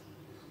కనిపిస్తుంది,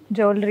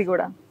 జ్యువెలరీ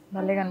కూడా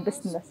భలే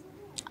కనిపిస్తుంది.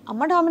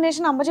 అమ్మ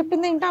డామినేషన్, అమ్మ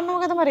చెప్పింది ఏంటో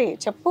అన్నావు కదా మరి,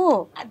 చెప్పు.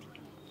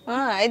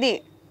 ఇది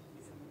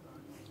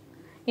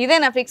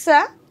ఇదేనా ఫిక్సా?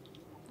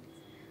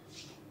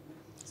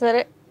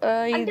 సరే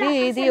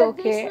ఇది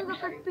ఓకే.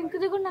 పింక్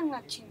ది కూడా నాకు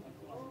నచ్చింది.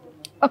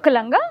 ఒక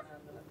లంగా,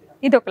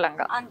 ఇది ఒక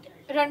లంగా, అంతే.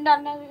 2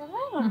 అన్నది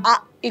కదా.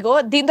 ఇగో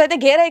దీంతో అయితే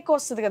గేర ఎక్కువ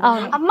వస్తుంది కదా.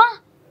 అమ్మా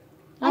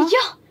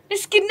అయ్యో,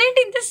 స్కిన్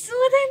ఏంటి ఇంత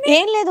స్మూత్ అయింది?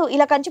 ఏం లేదు,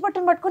 ఇలా కంచి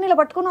పట్టును పట్టుకుని ఇలా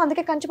పట్టుకున్నావు,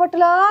 అందుకే కంచి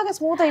పట్టులాగా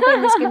స్మూత్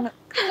అయిపోయింది స్కిన్.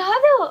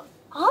 కాదు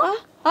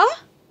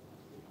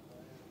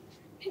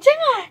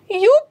నిజంగా.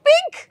 You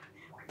pink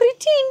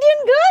pretty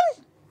Indian girl.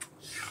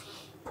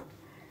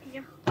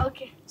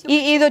 Okay,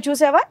 ఇదో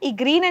చూసావా, ఈ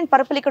గ్రీన్ అండ్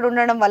పర్పుల్ ఇక్కడ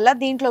ఉండడం వల్ల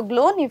దీంట్లో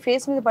గ్లో నీ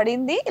ఫేస్ మీద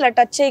పడింది, ఇలా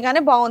టచ్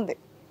చేయగానే బాగుంది.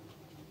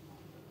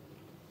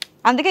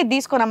 అందుకే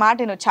తీసుకున్న మాట,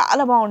 నువ్వు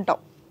చాలా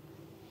బాగుంటావు.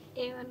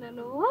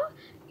 ఏమన్నాను?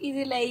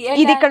 ఇది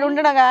ఇది ఇక్కడ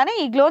ఉండడం కానీ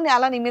ఈ గ్లో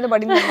అలా నీ మీద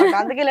పడింది అనమాట.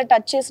 అందుకే ఇలా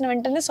టచ్ చేసిన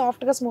వెంటనే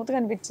సాఫ్ట్ గా స్మూత్ గా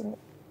అనిపించింది.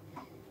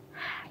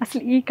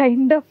 అసలు ఈ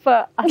కైండ్ ఆఫ్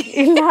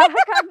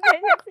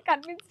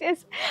కన్విన్స్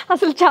చేసి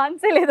అసలు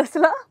ఛాన్సే లేదు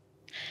అసలు.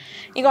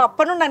 ఇక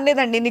అప్పటి నుండి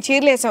అనలేదండి, నీ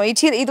చీరలు వేసాం, ఈ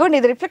చీర ఇదిగోండి,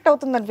 ఇది రిఫ్లెక్ట్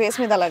అవుతుంది అని ఫేస్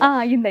మీద. అలా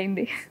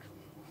అయింది.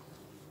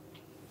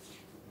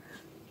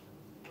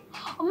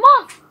 అమ్మా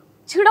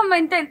చూడమ్మా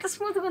ఎంత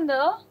స్మూత్ గా ఉందో.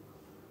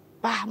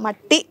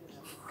 మట్టి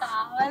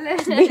కావాలి,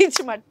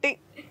 బీచ్ మట్టి.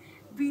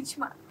 బీచ్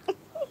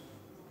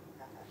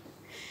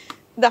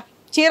దా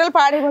చీరలు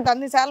పాడైపోతుంది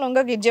అన్నిసార్లు.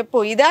 ఇంకొక ఇది చెప్పు,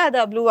 ఇదా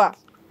అదా బ్లూవా?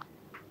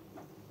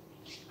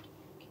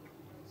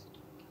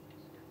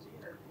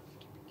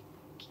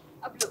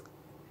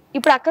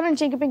 ఇప్పుడు అక్కడ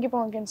నుంచి ఇంకి పింకి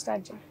పవన్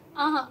స్టార్ట్ చేయి.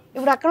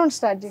 ఇప్పుడు అక్కడ నుంచి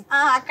స్టార్ట్ చేయి.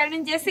 అక్కడ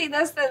నుంచి చేస్తే ఇది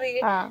వస్తుంది.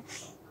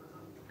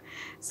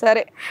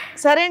 సరే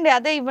సరే అండి,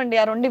 అదే ఇవ్వండి,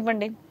 ఆ 2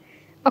 ఇవ్వండి.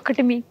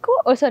 ఒకటి మీకు,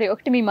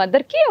 ఒకటి మీ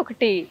మదర్కి,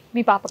 ఒకటి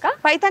మీ పాపకా.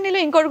 పైతానీలో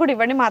ఇంకోటి కూడా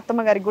ఇవ్వండి, మా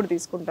అత్తమ్మ గారికి కూడా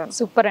తీసుకుంటాను.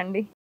 సూపర్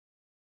అండి.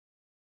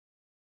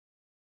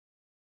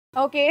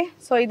 ఓకే,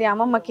 సో ఇది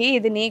అమ్మమ్మకి,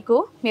 ఇది నీకు.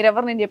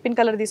 మీరెవరు నేను చెప్పిన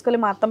కలర్ తీసుకోవాలి,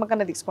 మా అత్తమ్మ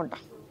కన్నా తీసుకుంటా.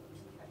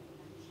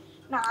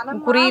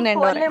 గ్రీన్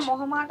అండ్ ఆరెంజ్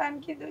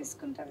మొహమాటానికి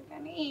తీసుకుంటారు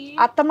కానీ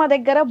అత్తమ్మ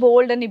దగ్గర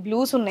బోల్డ్ అని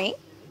బ్లూస్ ఉన్నాయి,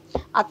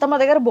 అత్తమ్మ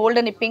దగ్గర బోల్డ్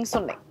అని పింక్స్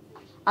ఉన్నాయి.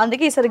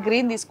 అందుకే ఈసారి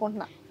గ్రీన్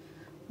తీసుకుంటున్నా.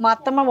 మా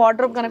అత్తమ్మ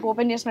వార్డ్రోబ్ కనుక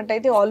ఓపెన్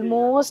చేసినట్టయితే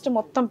ఆల్మోస్ట్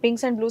మొత్తం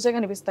పింక్స్ అండ్ బ్లూసే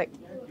కనిపిస్తాయి.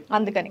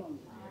 అందుకని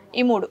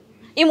ఈ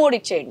మూడు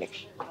ఇచ్చేయండి.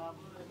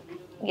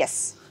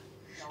 ఎస్,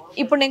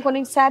 ఇప్పుడు నేను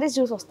కొన్ని శారీస్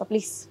చూసి వస్తా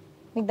ప్లీజ్,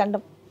 మీకు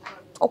దండం.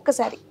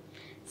 ఒక్కసారి.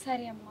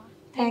 సరే అమ్మా,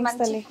 థ్యాంక్స్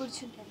తల్లి.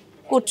 కూర్చుంటాను.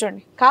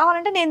 కూర్చోండి.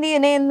 కావాలంటే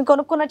నేను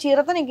కొనుక్కున్న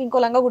చీరతో నీకు ఇంకో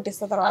లంగా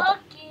కుట్టిస్తా తర్వాత,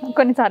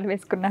 కొన్నిసార్లు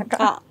వేసుకున్నాక.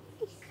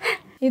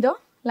 ఇదో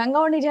లంగా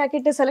ఉండి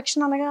జాకెట్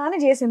సెలెక్షన్ అనగానే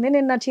చేసింది.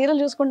 నేను నా చీరలు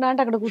చూసుకుంటా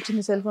అంటే అక్కడ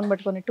కూర్చుంది సెల్ ఫోన్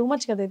పట్టుకొని. టూ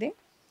మచ్ కదా ఇది.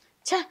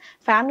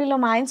 ఫ్యామిలీలో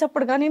మా ఆయన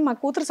సపోర్ట్ కానీ మా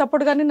కూతురు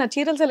సపోర్ట్ కానీ నా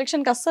చీరల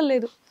సెలెక్షన్కి అస్సలు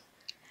లేదు.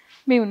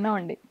 మేము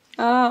ఉన్నామండి,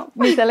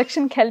 మీ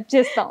సెలెక్షన్కి హెల్ప్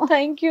చేస్తాం.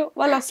 Thank you.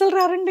 వాళ్ళు అస్సలు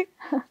రారండి.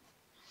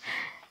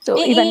 సో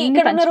ఇవన్నీ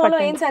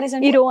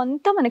ఈ రో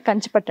అంతా మనకి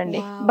కంచిపట్టండి,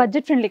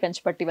 బడ్జెట్ ఫ్రెండ్లీ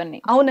కంచిపట్టు ఇవన్నీ.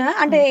 అవునా?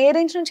 అంటే ఏ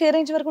రేంజ్ నుంచి ఏ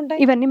రేంజ్ వరకు ఉంటాయి?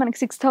 ఇవన్నీ మనకి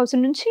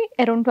 6,000 నుంచి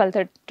అరౌండ్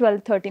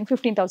 12,13,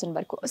 15,000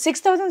 వరకు.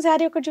 6,000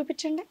 శారీ ఒకటి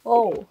చూపించండి.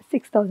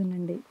 6,000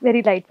 అండి,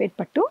 వెరీ లైట్ వెయిట్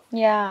పట్టు.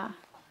 యా,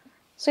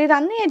 సో ఇది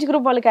అన్ని ఏజ్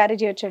గ్రూప్ వాళ్ళు క్యారీ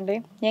చేయొచ్చండి.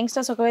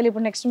 యంగ్స్టర్స్ ఒకవేళ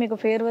ఇప్పుడు నెక్స్ట్ మీకు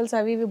ఫేర్వెల్స్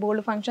అవి ఇవి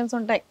బోల్డ్ ఫంక్షన్స్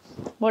ఉంటాయి,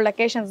 బోల్డ్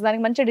అకేషన్స్,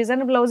 దానికి మంచి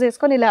డిజైన్ బ్లౌజ్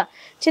వేసుకొని ఇలా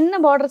చిన్న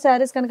బార్డర్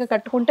శారీస్ కనుక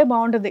కట్టుకుంటే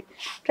బాగుంటుంది.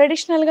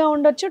 ట్రెడిషనల్గా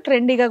ఉండొచ్చు,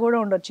 ట్రెండీగా కూడా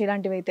ఉండొచ్చు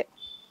ఇలాంటివి అయితే.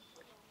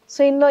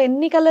 సో ఇందులో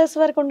ఎన్ని కలర్స్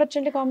వరకు ఉండొచ్చు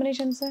అండి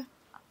కాంబినేషన్స్?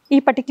 ఈ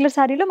పర్టికులర్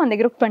సారీలో మన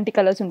దగ్గర 20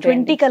 కలర్స్ ఉంటాయి.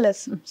 20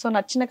 కలర్స్. సో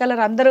నచ్చిన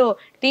కలర్ అందరూ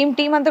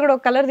టీమ్ అంతా కూడా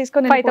ఒక కలర్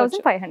తీసుకొని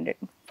 5,500.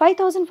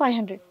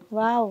 5,500.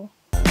 వావ్.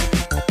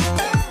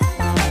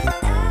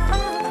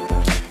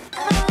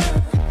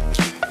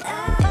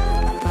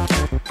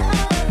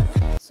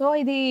 సో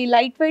ఇది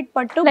లైట్ వెయిట్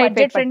పట్టు,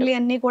 బడ్జెట్ ఫ్రెండ్లీ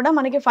అన్ని కూడా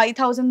మనకి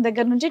 5,000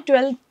 దగ్గర నుంచి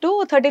 12 to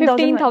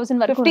 13,000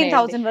 వరకు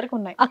 15,000 వరకు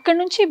ఉన్నాయి. అక్కడ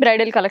నుంచి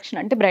బ్రైడల్ కలెక్షన్,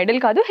 అంటే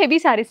బ్రైడల్ కాదు హెవీ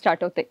సారీస్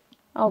స్టార్ట్ అవుతాయి.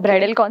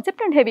 Bridal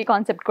concept and heavy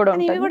concept కూడా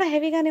ఉంటాయి. ఇవి కూడా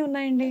హెవీగానే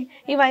ఉన్నాయండి.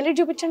 ఈ వైలెట్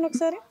చూపించండి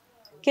ఒకసారి,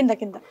 కింద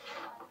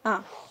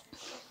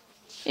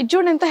ఇది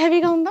చూడండి ఎంత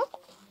హెవీగా ఉందో.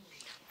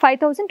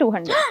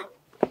 5,200.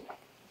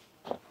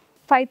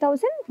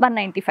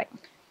 5,195.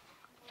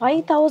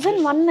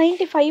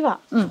 5,195.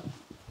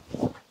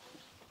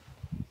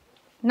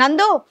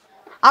 నందు,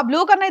 ఆ బ్లూ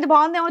కన్నా ఇది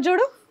బాగుందేమో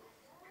చూడు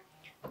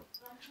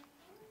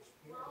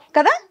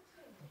కదా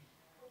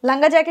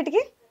లంగా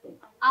జాకెట్కి.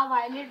 ఆ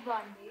వైలెట్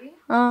బాగుంది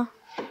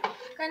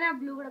కానీ ఆ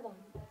బ్లూ కూడా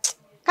బాగుంది.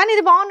 కానీ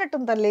ఇది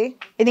బాగున్నట్టుంది తల్లి,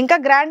 ఇది ఇంకా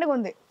గ్రాండ్గా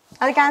ఉంది.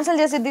 అది క్యాన్సిల్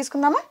చేసి ఇది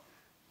తీసుకుందామా?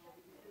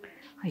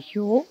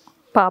 అయ్యో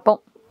పాపం.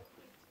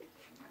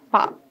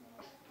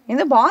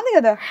 ఇది బాగుంది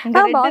కదా,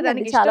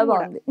 చాలా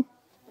బాగుంది.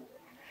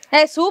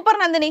 Super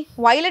Nandini,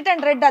 violet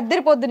and red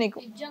అద్దరిపోద్ది నీకు.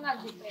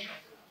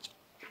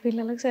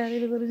 పిల్లలకు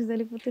శారీల గురించి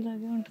తెలిపోతే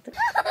ఇలాగే ఉంటుంది.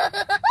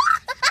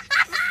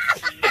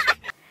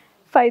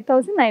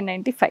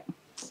 5,995.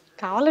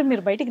 కావాలని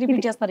మీరు బయటికి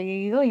రిపీట్ చేస్తున్నారు,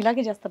 ఏదో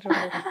ఇలాగే చేస్తారు.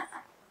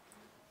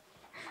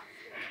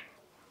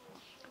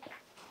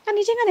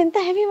 నిజంగా ఎంత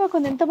హెవీ వర్క్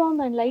ఉంది, ఎంత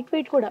బాగుంది, లైట్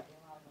వెయిట్ కూడా.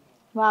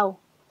 వావ్.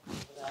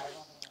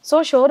 సో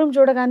షోరూమ్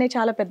చూడగానే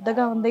చాలా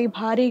పెద్దగా ఉంది,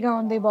 భారీగా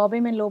ఉంది,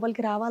 బాబాయ్ మేము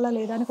లోపలికి రావాలా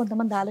లేదా అని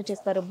కొంతమంది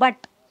ఆలోచిస్తారు.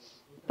 బట్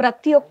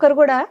ప్రతి ఒక్కరు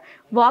కూడా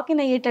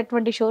వాకిన్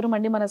అయ్యేటటువంటి షోరూమ్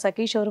అండి మన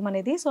సఖీ షోరూమ్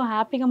అనేది. సో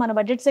హ్యాపీగా మన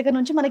బడ్జెట్స్ దగ్గర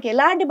నుంచి మనకి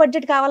ఎలాంటి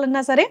బడ్జెట్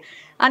కావాలన్నా సరే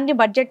అన్ని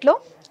బడ్జెట్లో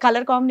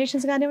కలర్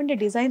కాంబినేషన్స్ కానివ్వండి,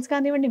 డిజైన్స్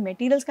కానివ్వండి,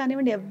 మెటీరియల్స్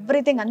కానివ్వండి,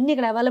 ఎవ్రీథింగ్ అన్ని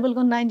ఇక్కడ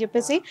అవైలబుల్గా ఉన్నాయని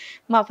చెప్పేసి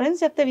మా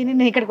ఫ్రెండ్స్ చెప్తే విని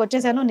నేను ఇక్కడికి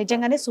వచ్చేసాను.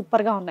 నిజంగానే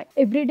సూపర్గా ఉన్నాయి.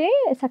 ఎవ్రీడే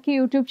సఖీ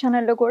యూట్యూబ్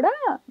ఛానల్లో కూడా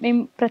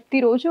మేము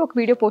ప్రతిరోజు ఒక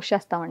వీడియో పోస్ట్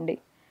చేస్తామండి.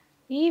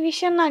 ఈ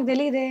విషయం నాకు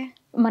తెలియదే.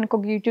 మనకు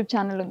ఒక యూట్యూబ్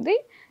ఛానల్ ఉంది.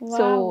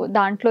 సో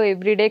దాంట్లో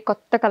ఎవ్రీడే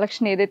కొత్త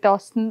కలెక్షన్ ఏదైతే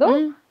వస్తుందో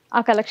ఆ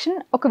కలెక్షన్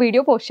ఒక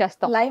వీడియో పోస్ట్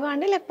చేస్తాం. లైవ్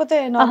అండి లేకపోతే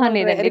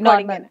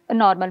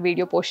నార్మల్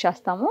వీడియో పోస్ట్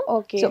చేస్తాము.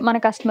 సో మన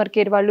కస్టమర్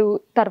కేర్ వాళ్ళు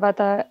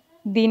తర్వాత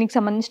దీనికి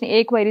సంబంధించిన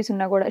ఏ క్వైరీస్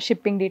ఉన్నా కూడా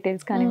షిప్పింగ్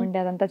డీటెయిల్స్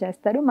కానివ్వండి అదంతా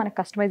చేస్తారు. మనకు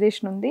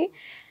కస్టమైజేషన్ ఉంది.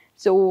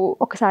 సో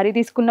ఒకసారి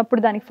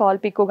తీసుకున్నప్పుడు దానికి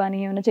ఫాల్ పికో కానీ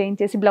ఏమైనా చేంజ్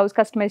చేసి బ్లౌజ్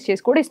కస్టమైజ్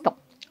చేసి కూడా ఇస్తాం.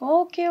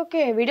 Okay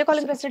okay. Video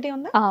calling facility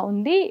ఉందా?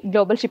 ఉంది.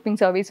 గ్లోబల్ షిప్పింగ్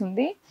సర్వీస్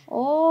ఉంది.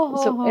 ఓహో.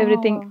 సో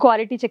ఎవ్రీథింగ్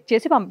క్వాలిటీ చెక్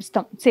చేసి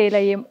పంపిస్తాం. సేల్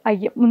అయ్యే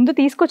ముందు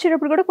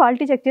తీసుకొచ్చేటప్పుడు కూడా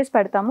క్వాలిటీ చెక్ చేసి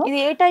పెడతాము. ఇది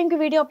ఏ టైంకి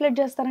వీడియో అప్లోడ్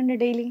చేస్తారండి?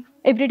 డైలీ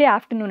ఎవ్రీడే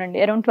ఆఫ్టర్నూన్ అండి,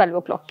 అరౌండ్ 12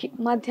 o'clock.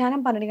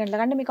 మధ్యాహ్నం 12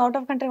 గంటలకు. అంటే మీకు అవుట్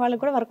ఆఫ్ కంట్రీ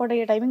వాళ్ళకి కూడా వర్కౌట్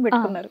అయ్యే టైమింగ్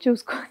పెట్టుకున్నారు.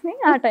 చూసుకొని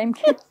ఆ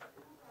టైంకి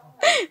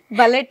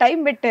భలే టైం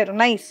పెట్టారు.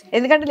 నైస్.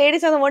 ఎందుకంటే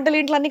లేడీస్ వంటలు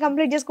ఇంట్లో అన్ని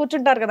కంప్లీట్ చేసి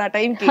కూర్చుంటారు కదా ఆ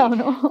టైంకి.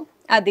 అవును,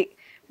 అది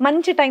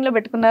మంచి టైంలో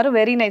పెట్టుకున్నారు.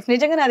 Very nice.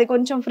 నిజంగానే అది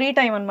కొంచెం ఫ్రీ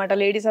టైం అనమాట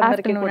లేడీస్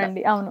అందరికీ కూడా.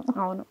 అవును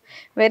అవును,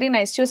 వెరీ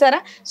నైస్. చూసారా?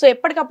 సో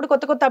ఎప్పటికప్పుడు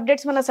కొత్త కొత్త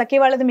అప్డేట్స్ మన సఖీ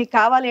వాళ్ళది మీకు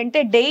కావాలి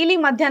అంటే డైలీ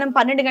మధ్యాహ్నం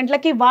 12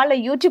 గంటలకి వాళ్ళ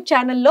యూట్యూబ్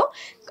ఛానల్లో,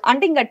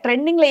 అంటే ఇంకా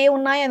ట్రెండింగ్లో ఏ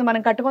ఉన్నాయో అది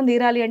మనం కట్టుకొని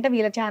తీరాలి అంటే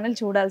వీళ్ళ ఛానల్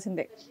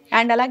చూడాల్సిందే.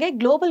 అండ్ అలాగే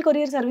గ్లోబల్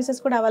కొరియర్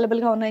సర్వీసెస్ కూడా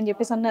అవైలబుల్గా ఉన్నాయని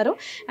చెప్పేసి అన్నారు.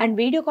 అండ్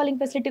వీడియో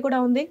కాలింగ్ ఫెసిలిటీ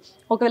కూడా ఉంది.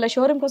 ఒకవేళ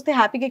షోరూమ్కి వస్తే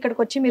హ్యాపీగా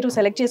ఇక్కడికి వచ్చి మీరు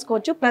సెలెక్ట్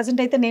చేసుకోవచ్చు.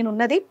 ప్రజెంట్ అయితే నేను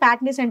ఉన్నది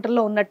ప్యాట్నీ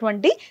సెంటర్లో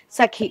ఉన్నటువంటి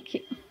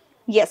సఖీకి.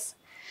 ఎస్.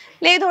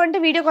 లేదు అంటే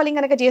వీడియో కాలింగ్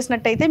కనుక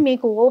చేసినట్టయితే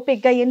మీకు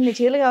ఓపిక్గా ఎన్ని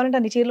చీరలు కావాలంటే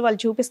అన్ని చీరలు వాళ్ళు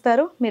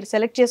చూపిస్తారు. మీరు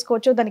సెలెక్ట్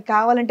చేసుకోవచ్చు. దానికి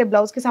కావాలంటే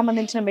బ్లౌజ్కి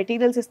సంబంధించిన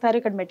మెటీరియల్స్ ఇస్తారు.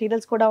 ఇక్కడ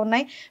మెటీరియల్స్ కూడా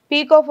ఉన్నాయి.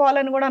 పీకో ఫాల్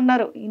అని కూడా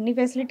అన్నారు. ఇన్ని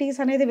ఫెసిలిటీస్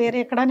అనేది వేరే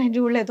ఎక్కడా నేను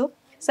చూడలేదు.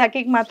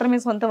 సఖీకి మాత్రమే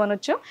సొంతం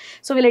అనొచ్చు.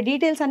 సో వీళ్ళ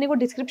డీటెయిల్స్ అన్ని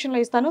కూడా డిస్క్రిప్షన్లో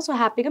ఇస్తాను. సో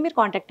హ్యాపీగా మీరు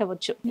కాంటాక్ట్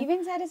అవ్వచ్చు.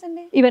 ఇవేం సారీస్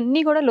అండి?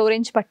 ఇవన్నీ కూడా లో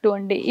రేంజ్ పట్టు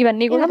అండి.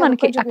 ఇవన్నీ కూడా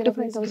మనకి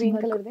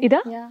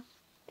ఇదా.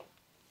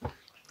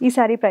 ఈ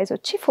సారీ ప్రైస్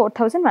వచ్చి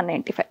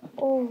 4195.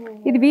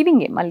 ఇది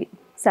వీవింగ్ మళ్ళీ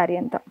సారీ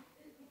అంతా.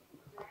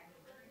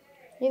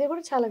 ఇది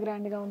కూడా చాలా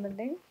గ్రాండ్ గా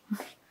ఉందండి.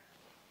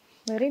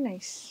 Very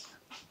nice.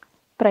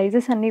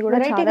 ప్రైజెస్ అన్ని కూడా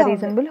చాలా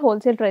రీజనబుల్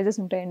హోల్సేల్ ప్రైజెస్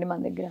ఉంటాయండి మన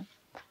దగ్గర.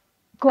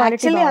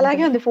 క్వాలిటీ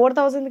అలాగే ఉంది.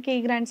 4000 కి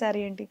ఈ గ్రాండ్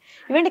సారీ ఏంటి?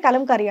 ఇవేంటి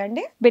కలంకారీ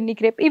అండి? Benny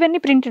crepe.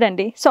 ఇవన్నీ ప్రింటెడ్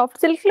అండి. సాఫ్ట్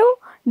సిల్క్ లో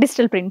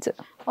digital prints.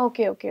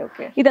 Okay okay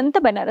okay.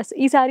 ఇదంతా బెనారస్.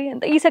 ఈ సారీ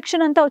అంతా, ఈ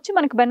సెక్షన్ అంతా వచ్చి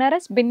మనకి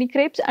Banaras, Benny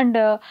crepes and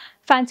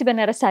fancy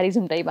Banaras saris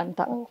ఉంటాయి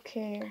ఇవంతా.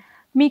 ఓకే.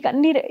 మీకు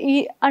అన్ని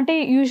అంటే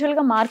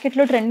యూజువల్గా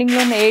మార్కెట్లో ట్రెండింగ్లో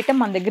ఉన్న ఐటమ్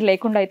మన దగ్గర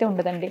లేకుండా అయితే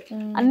ఉండదండి.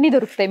 అన్ని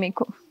దొరుకుతాయి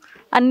మీకు.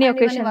 అన్ని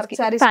occasions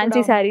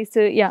fancy saris,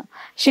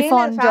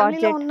 chiffon,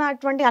 georgette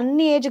ఉన్నటువంటి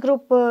అన్ని ఏజ్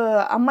గ్రూప్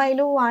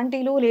అమ్మాయిలు,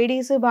 ఆంటీలు,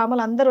 లేడీస్,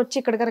 బామ్మలు అందరూ వచ్చి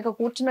ఇక్కడ కనుక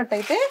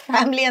కూర్చున్నట్టయితే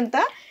ఫ్యామిలీ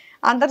అంతా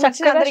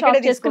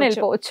చేసుకుని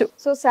వెళ్ళిపోవచ్చు.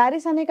 సో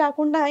శారీస్ అనే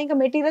కాకుండా ఇంకా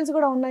మెటీరియల్స్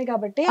కూడా ఉన్నాయి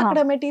కాబట్టి అక్కడ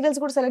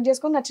మెటీరియల్స్ కూడా సెలెక్ట్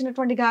చేసుకొని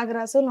నచ్చినటువంటి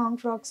గాగ్రాస్, లాంగ్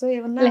ఫ్రాక్స్,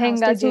 ఏమన్నా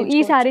లెహెంగాస్,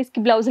 ఈ సారీస్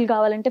కి బ్లౌజులు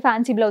కావాలంటే,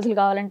 ఫ్యాన్సీ బ్లౌజులు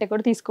కావాలంటే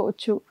కూడా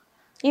తీసుకోవచ్చు.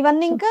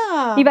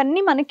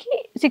 ఇవన్నీ మనకి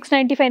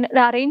 695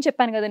 ఆ రేంజ్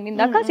చెప్పాను కదండి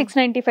ఇందాక.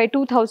 695,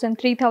 2000,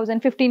 3000,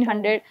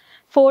 1500,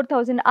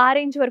 4000 ఆ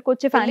రేంజ్ వరకు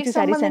వచ్చే ఫ్యాన్సీ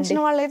సారీస్ అండి.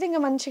 వాళ్ళైతే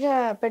ఇంకా మంచిగా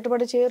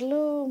పెట్టుబడి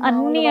చీరలు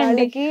అన్ని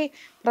అండి.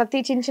 ప్రతి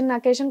చిన్న చిన్న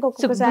అకేషన్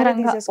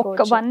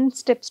ఒక 1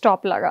 step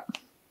స్టాప్ లాగా.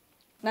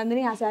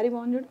 నందిని ఆ సారీ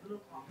బాగుంది.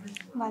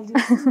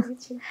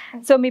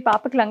 సో మీ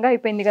పాపకి లంగా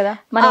అయిపోయింది కదా,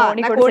 మన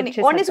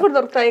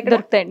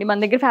దొరుకుతాయండి మన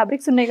దగ్గర.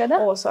 ఫ్యాబ్రిక్స్ ఉన్నాయి కదా,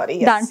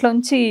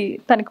 దాంట్లోంచి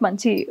తనకి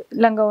మంచి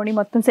లంగా ఓణి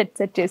మొత్తం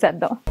సెట్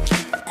చేసేద్దాం.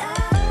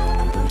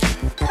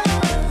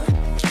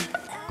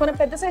 కొన్ని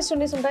పెద్ద సైజ్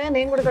చున్నీస్ ఉంటాయా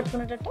నేను కూడా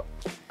కట్టుకునేటట్టు?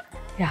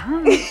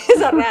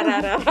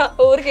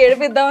 ఊరికి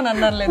ఏడిపిద్దామని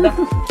అన్నాను లేదా.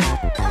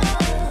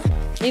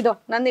 ఇదో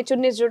నంది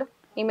చున్నీస్ చూడు.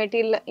 ఈ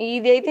మెటీరియల్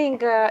ఇది అయితే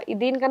ఇంకా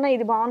దీనికన్నా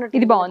ఇది బాగున్నట్టు.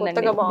 ఇది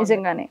బాగుందండి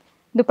నిజంగానే.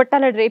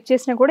 దుపట్టాల డ్రేప్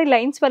చేసినా కూడా ఈ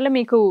లైన్స్ వల్ల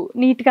మీకు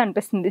నీట్ గా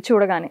అనిపిస్తుంది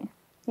చూడగానే.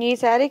 ఈ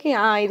శారీకి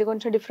ఇది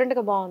కొంచెం డిఫరెంట్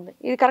గా బాగుంది.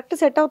 ఇది కరెక్ట్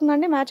సెట్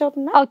అవుతుందండి, మ్యాచ్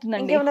అవుతుందా?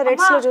 అవుతుందండి.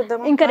 రెడ్స్ లో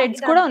చూద్దాం. ఇంకా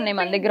రెడ్స్ కూడా ఉన్నాయి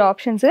మన దగ్గర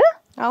ఆప్షన్స్.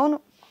 అవును,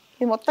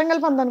 ఇది మొత్తం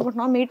కలిపి అంత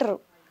అనుకుంటున్నాం మీటర్.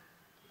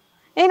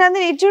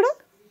 ఏనంది ఇది చూడు,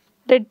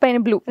 రెడ్ పైన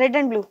బ్లూ, రెడ్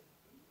అండ్ బ్లూ.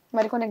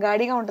 మరి కొన్ని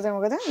గాడిగా ఉంటుందేమో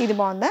కదా. ఇది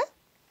బాగుందా?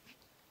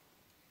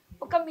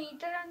 1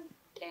 మీటర్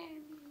అంటే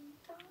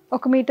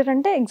 1 మీటర్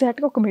అంటే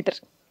ఎగ్జాక్ట్ గా 1 మీటర్.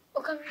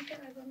 1 మీటర్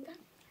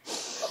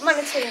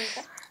మనకి ఎంత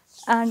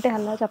అంటే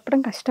అలా చెప్పడం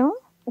కష్టం.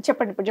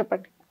 చెప్పండి ఇప్పుడు,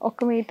 చెప్పండి.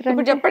 1 మీటర్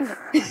ఇప్పుడు చెప్పండి.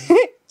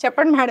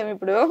 చెప్పండి మేడం.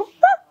 ఇప్పుడు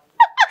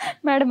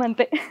మేడం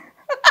అంతే.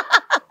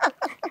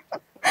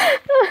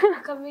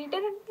 1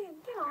 మీటర్ అంటే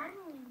ఎంత?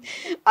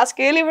 ఆ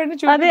స్కేల్ ఇవ్వండి.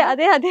 అదే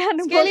అదే అదే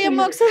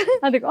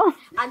అదిగో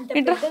అంత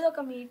పెద్దది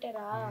 1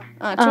 మీటరా?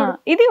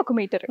 ఇది 1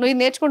 మీటర్. నువ్వు ఇది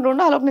నేర్చుకుంటూ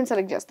ఉండు, అలోపు నేను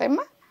సెలెక్ట్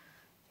చేస్తాయమ్మా.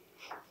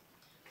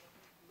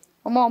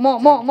 అమ్మో అమ్మో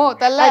అమ్మో అమ్మో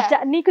తల్ల.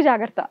 నీకు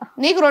జాగ్రత్త.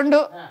 నీకు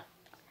 2,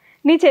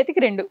 నీ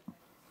చేతికి 2.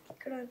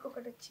 ఇక్కడ వరకు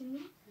ఒకటి వచ్చింది.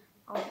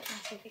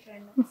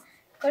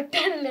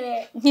 కొట్టండి.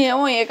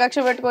 ఏమో ఏ కక్ష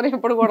పెట్టుకొని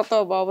ఎప్పుడు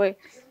కొడతావు బాబోయ్.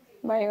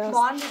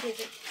 బాగుంది.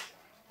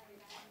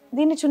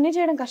 దీన్ని చున్నీ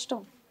చేయడం కష్టం.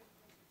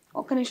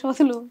 ఒక్క నిమిషం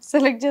అసలు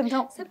సెలెక్ట్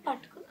చేద్దాం.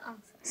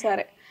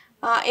 సరే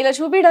ఇలా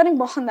చూపించడానికి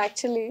బాగుంది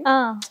యాక్చువల్లీ.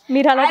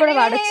 మీరు అలా కూడా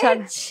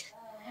వాడొచ్చాను.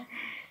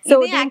 సో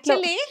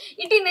యాక్చువల్లీ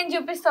ఇటు నేను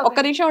చూపిస్తా. ఒక్క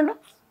నిమిషం ఉండు.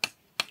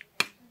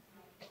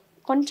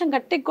 కొంచెం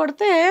గట్టిగా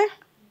కొడితే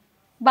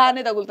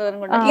బాగానే తగులుతుంది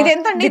అనుకుంటా. ఇది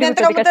ఎంత అండి? ఇది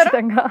ఎంత అమ్ముతారు?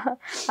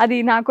 అది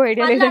నాకు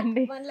ఐడియా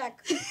లేదండి. 1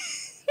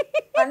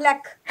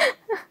 lakh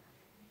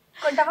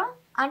కొంటావా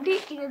ఆంటీ?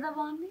 ఇదేదో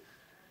బాగుంది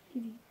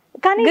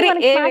కానీ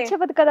మ్యాచ్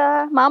అవ్వదు కదా.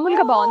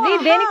 మామూలుగా బాగుంది.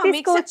 దేనికి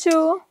తీసుకోవచ్చు?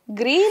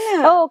 Green.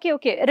 Okay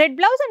okay. Red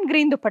blouse and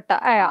green dupatta.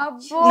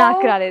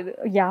 నాకు రాలేదు.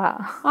 యా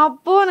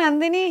అబ్బో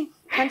నందిని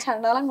కొంచెం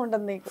చండాలంగా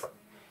ఉంటుంది నీకు.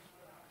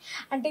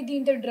 అంటే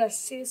దీంతో డ్రెస్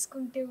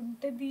చేసుకుంటే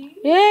ఉంటది.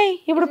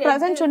 ఇప్పుడు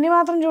ప్రెసెంట్ చున్నీ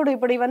మాత్రం చూడు.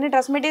 ఇప్పుడు ఇవన్నీ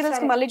డ్రెస్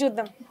మెటీరియల్స్ మళ్ళీ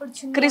చూద్దాం.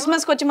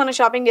 క్రిస్మస్ కి వచ్చి మనం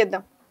షాపింగ్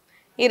చేద్దాం.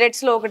 ఈ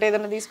రెడ్స్ లో ఒకటి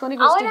ఏదైనా తీసుకొని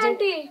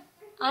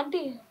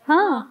ఆంటీ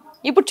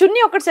ఇప్పుడు చున్నీ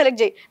ఒకటి సెలెక్ట్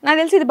చేయి. నాకు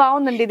తెలిసి ఇది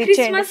బాగుందండి. ఇది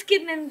క్రిస్మస్ కి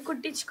నేను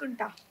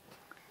కుట్టించుకుంటా.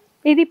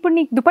 ఇది ఇప్పుడు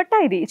నీకు దుపట్టా.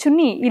 ఇది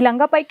చున్నీ, ఈ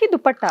లంగా పైకి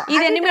దుపట్టా.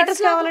 ఇది ఎన్ని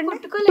మీటర్స్ కావాలండి?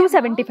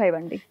 275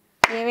 అండి.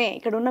 ఏమే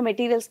ఇక్కడ ఉన్న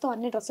మెటీరియల్స్ తో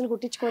అన్ని డ్రెస్సులు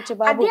కుట్టించుకోవచ్చు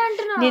బాబు.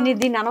 నేను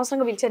దీన్ని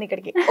అనవసరంగా పిలిచాను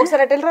ఇక్కడికి.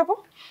 ఒకసారి అటు వెళ్ళరాపో.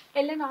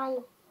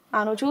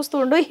 నువ్వు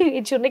చూస్తుండు.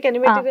 ఈ చున్నీకి ఎన్ని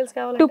మెటీరియల్స్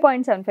కావాలి?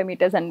 2.75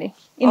 మీటర్స్ అండి.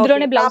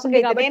 ఇందులోనే బ్లౌజ్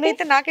ఉంది కాబట్టి.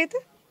 నేనైతే నాకైతే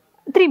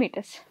 3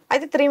 మీటర్స్.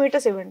 అయితే 3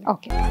 మీటర్స్ ఇవ్వండి.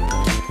 ఓకే.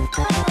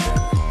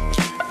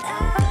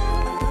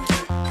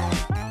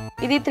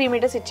 ఇది 3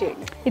 మీటర్స్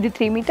ఇచ్చేయండి. ఇది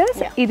 3 మీటర్స్.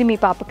 ఇది మీ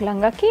పాపకి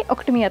లంగాకి,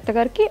 ఒకటి మీ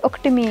అత్తగారికి,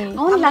 ఒకటి మీ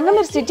లంగా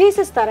మీరు స్టిచ్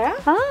చేసిస్తారా?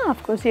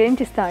 ఆఫ్ కోర్స్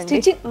చేయించిస్తా అండి.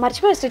 స్టిచ్చింగ్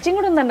మర్చిపోయి స్టిచ్చింగ్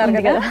కూడా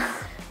ఉందన్నారు కదా.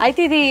 అయితే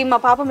ఇది మా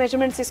పాప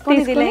మెజర్మెంట్స్ తీసుకొని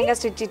ఇది లెహంగా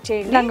స్టిచ్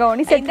ఇచ్చేయండి. లంగా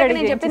ఓని సెట్ రెడీ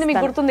నేను చెప్పింది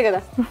మీకు గుర్తుంది కదా.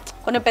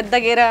 కొంచెం పెద్ద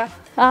గేరా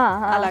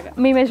అలాగా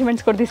మీ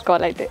మెజర్మెంట్స్ కూడా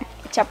తీసుకోవాలి. అయితే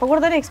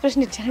చెప్పకూడదని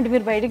ఎక్స్ప్రెషన్ ఇచ్చారంటే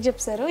మీరు బయటకు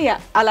చెప్తారు. యా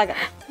అలాగా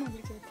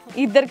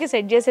ఇద్దరికి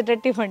సెట్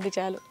చేసేటట్టు ఇవ్వండి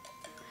చాలు.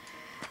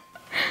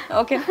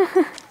 ఓకే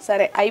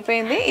సరే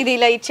అయిపోయింది. ఇది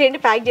ఇలా ఇచ్చేయండి,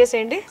 ప్యాక్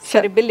చేసేయండి.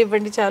 సరే బిల్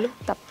ఇవ్వండి చాలు.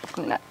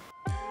 తప్పకుండా.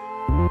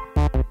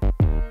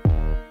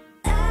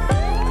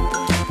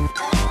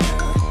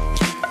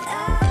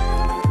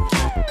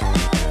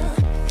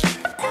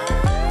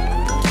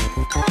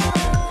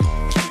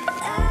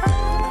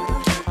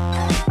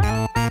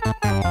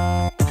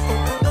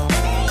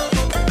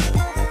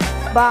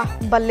 బా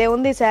భలే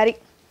ఉంది శారీ.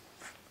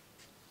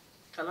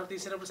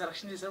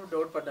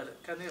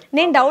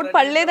 నేను డౌట్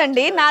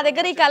పడలేదండి. నా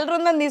దగ్గర ఈ కలర్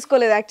ఉందని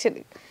తీసుకోలేదు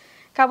యాక్చువల్లీ.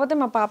 కాకపోతే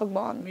మా పాపకు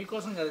బాగుంది.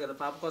 మీకోసం కాదు కదా,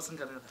 పాప కోసం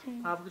కాదు కదా.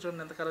 పాపకి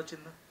చూడండి ఎంత కలర్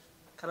వచ్చిందో.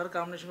 కలర్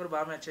కాంబినేషన్ కూడా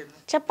బాగా మ్యాచ్ అయింది.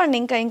 చెప్పండి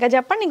ఇంకా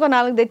చెప్పండి. ఇంకో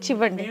 4 తెచ్చి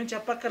ఇవ్వండి. మేము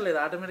చెప్పక్కర్లేదు,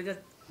 ఆటోమేటిక్గా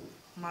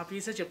మా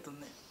పీసే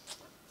చెప్తుంది.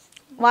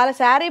 వాళ్ళ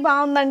శారీ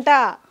బాగుందంట.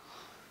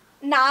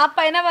 నా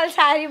పైన వాళ్ళ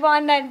శారీ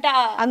బాగుందంట.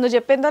 అందుకు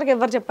చెప్పేంత వరకు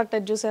ఎవరు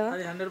చెప్పట్లేదు చూసావా?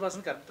 అది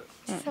 100% కరెక్ట్.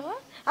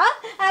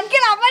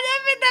 అంకిల్ అమ్మ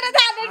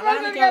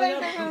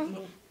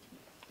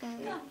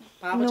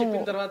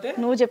చెప్పిన తర్వాత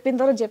నువ్వు చెప్పిన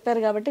తర్వాత చెప్పారు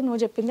కాబట్టి నువ్వు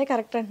చెప్పిందే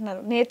కరెక్ట్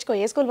అంటున్నారు. నేర్చుకో.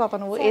 ఏ స్కూల్ పాప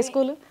నువ్వు? ఏ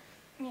స్కూల్?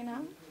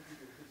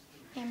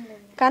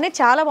 కానీ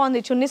చాలా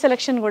బాగుంది చున్నీ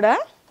సెలెక్షన్ కూడా.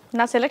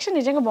 నా సెలెక్షన్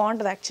నిజంగా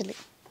బాగుంటుంది యాక్చువల్లీ.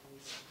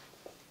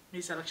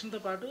 మీ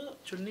సెలక్షన్తో పాటు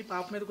చున్నీ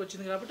పాప మీదకి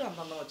వచ్చింది కాబట్టి అంత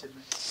అందం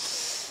వచ్చింది.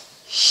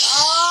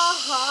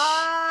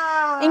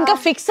 ఇంకా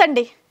ఫిక్స్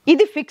అండి.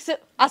 ఇది ఫిక్స్.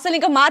 అసలు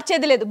ఇంకా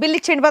మార్చేది లేదు. బిల్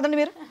ఇచ్చేయండి పదండి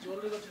మీరు.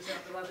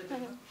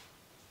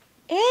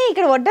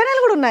 ఇక్కడ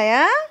వడ్డానాలు కూడా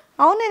ఉన్నాయా?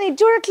 అవును నేను ఇది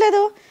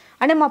చూడట్లేదు.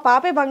 అంటే మా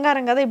పాపే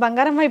బంగారం కదా. ఈ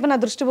బంగారం వైపు నా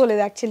దృష్టి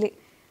పోలేదు యాక్చువల్లీ.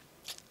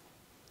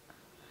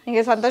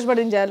 ఇంకా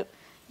సంతోషపడింది చాలు.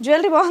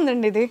 జ్యువెలరీ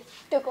బాగుందండి ఇది.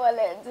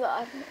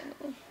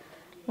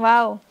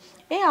 వావ్.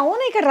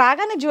 అవును ఇక్కడ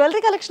రాగానే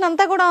జ్యువెలరీ కలెక్షన్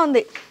అంతా కూడా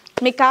ఉంది.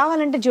 మీకు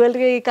కావాలంటే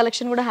జ్యువెలరీ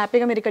కలెక్షన్ కూడా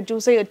హ్యాపీగా మీరు ఇక్కడ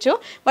చూసేయచ్చు.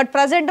 బట్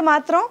ప్రజెంట్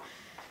మాత్రం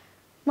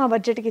మా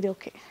బడ్జెట్కి ఇది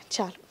ఓకే.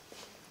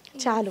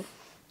 చాలు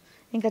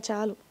ఇంకా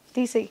చాలు.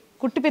 తీసేయి,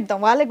 కుట్టిపిద్దాం.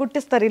 వాళ్ళే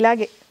కుట్టిస్తారు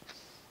ఇలాగే.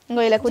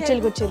 ఇంకో ఇలా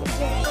కుర్చీలు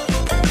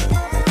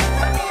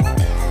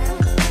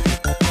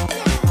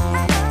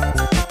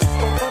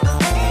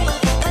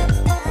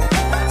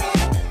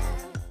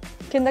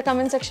కింద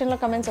కమెంట్ సెక్షన్లో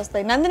కమెంట్స్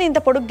వస్తాయి. నందిని ఇంత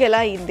పొడుగ్గా ఎలా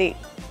అయింది?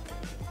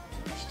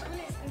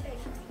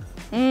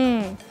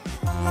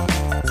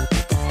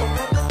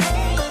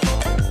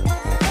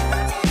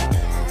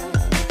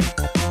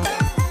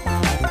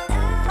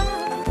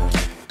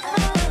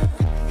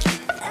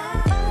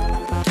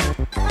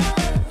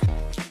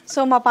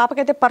 సో మా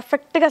పాపకైతే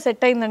పర్ఫెక్ట్గా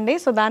సెట్ అయిందండి.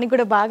 సో దానికి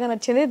కూడా బాగా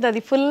నచ్చింది.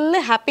 అది ఫుల్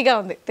హ్యాపీగా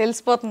ఉంది,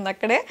 తెలిసిపోతుంది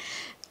అక్కడే.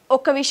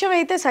 ఒక విషయం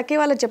అయితే సఖీ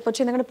వాళ్ళకి చెప్పొచ్చు.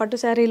 ఎందుకంటే పట్టు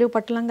శారీలు,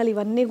 పట్టు లంగాలు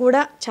ఇవన్నీ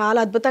కూడా చాలా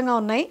అద్భుతంగా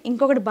ఉన్నాయి.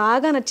 ఇంకొకటి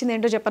బాగా నచ్చింది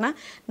ఏంటో చెప్పనా?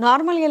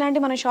 నార్మల్గా ఇలాంటి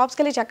మనం షాప్స్కి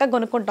వెళ్ళి చక్కగా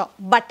కొనుక్కుంటాం.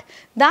 బట్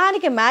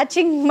దానికి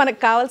మ్యాచింగ్ మనకు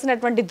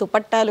కావాల్సినటువంటి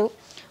దుపట్టాలు,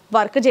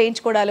 వర్క్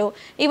చేయించుకోవడాలు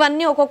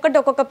ఇవన్నీ ఒక్కొక్కటి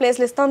ఒక్కొక్క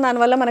ప్లేస్లో ఇస్తాం.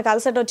 దానివల్ల మనకు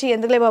అలసట వచ్చి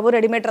ఎందుకులే బాబు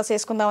రెడీమేడ్ డ్రెస్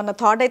వేసుకుందాం అన్న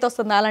థాట్ అయితే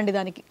వస్తుంది అలాంటి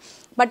దానికి.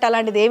 బట్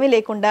అలాంటిది ఏమీ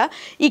లేకుండా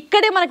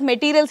ఇక్కడే మనకు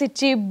మెటీరియల్స్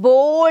ఇచ్చి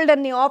బోల్డ్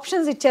అన్ని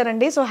ఆప్షన్స్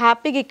ఇచ్చారండి. సో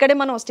హ్యాపీగా ఇక్కడే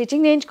మనం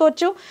స్టిచ్చింగ్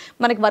చేయించుకోవచ్చు.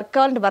 మనకి వర్క్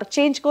కావాలంటే వర్క్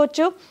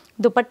చేయించుకోవచ్చు.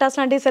 దుపట్టాస్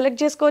లాంటివి సెలెక్ట్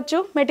చేసుకోవచ్చు.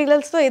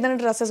 మెటీరియల్స్తో ఏదైనా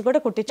డ్రెస్సెస్ కూడా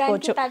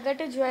కుట్టించుకోవచ్చు.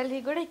 తగ్గట్టు జ్యువెలరీ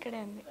కూడా ఇక్కడే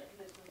ఉంది.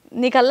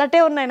 నీకు అల్లటే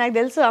ఉన్నాయి నాకు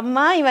తెలుసు,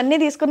 అమ్మా ఇవన్నీ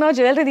తీసుకున్నావు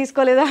జ్యువెలరీ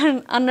తీసుకోలేదా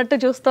అన్నట్టు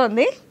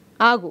చూస్తోంది.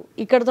 ఆగు,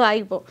 ఇక్కడతో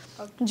ఆగిపో.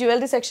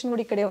 జ్యువెలరీ సెక్షన్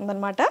కూడా ఇక్కడే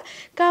ఉందన్నమాట.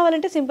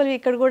 కావాలంటే సింపుల్గా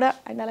ఇక్కడ కూడా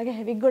అండ్ అలాగే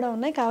హెవీగా కూడా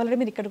ఉన్నాయి, కావాలంటే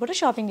మీరు ఇక్కడ కూడా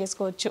షాపింగ్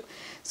చేసుకోవచ్చు.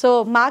 సో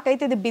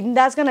మాకైతే ఇది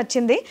బిందాస్గా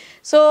నచ్చింది.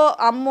 సో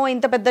అమ్మో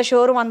ఇంత పెద్ద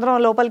షోరూమ్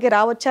అందరం లోపలికి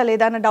రావచ్చా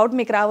లేదా అన్న డౌట్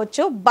మీకు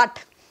రావచ్చు. బట్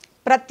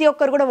ప్రతి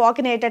ఒక్కరు కూడా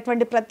వాకిన్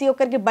అయ్యేటటువంటి, ప్రతి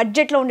ఒక్కరికి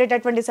బడ్జెట్లో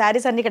ఉండేటటువంటి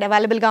శారీస్ అన్ని ఇక్కడ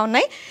అవైలబుల్గా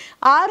ఉన్నాయి.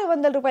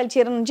 600 రూపాయల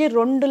చీర నుంచి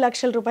 2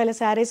 లక్షల రూపాయల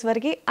శారీస్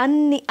వరకు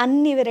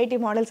అన్ని వెరైటీ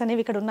మోడల్స్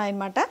అనేవి ఇక్కడ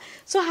ఉన్నాయన్నమాట.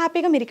 సో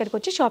హ్యాపీగా మీరు ఇక్కడికి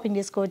వచ్చి షాపింగ్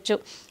చేసుకోవచ్చు.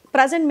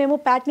 ప్రజెంట్ మేము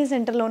ప్యాట్నీ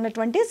సెంటర్లో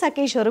ఉన్నటువంటి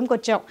సఖీ షోరూమ్కి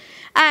వచ్చాం.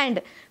 అండ్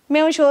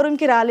మేము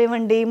షోరూమ్కి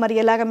రాలేమండి, మరి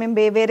ఎలాగ మేము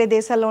వేరే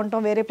దేశాల్లో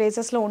ఉంటాం, వేరే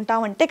ప్లేసెస్లో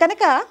ఉంటామంటే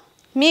కనుక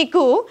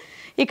మీకు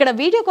ఇక్కడ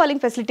వీడియో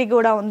కాలింగ్ ఫెసిలిటీ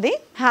కూడా ఉంది.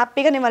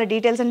 హ్యాపీగా నేను వాళ్ళ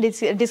డీటెయిల్స్ అండ్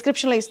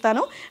డిస్క్రిప్షన్లో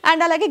ఇస్తాను.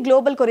 అండ్ అలాగే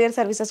గ్లోబల్ కొరియర్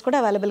సర్వీసెస్ కూడా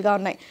అవైలబుల్గా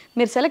ఉన్నాయి.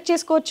 మీరు సెలెక్ట్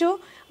చేసుకోవచ్చు,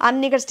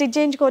 అన్ని ఇక్కడ స్టిచ్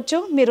చేయించుకోవచ్చు.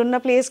 మీరున్న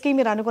ప్లేస్కి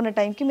మీరు అనుకున్న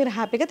టైంకి మీరు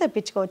హ్యాపీగా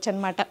తెప్పించుకోవచ్చు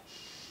అనమాట.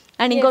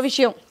 అండ్ ఇంకో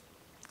విషయం,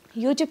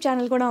 యూట్యూబ్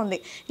ఛానల్ కూడా ఉంది.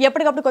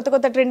 ఎప్పటికప్పుడు కొత్త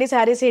కొత్త ట్రెండీ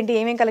శారీస్ ఏంటి,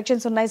 ఏమేమి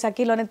కలెక్షన్స్ ఉన్నాయి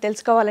సఖీలోనే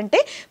తెలుసుకోవాలంటే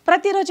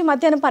ప్రతిరోజు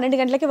మధ్యాహ్నం 12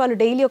 గంటలకి వాళ్ళు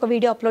డైలీ ఒక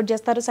వీడియో అప్లోడ్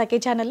చేస్తారు సఖీ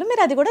ఛానల్లో,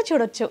 మీరు అది కూడా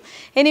చూడొచ్చు.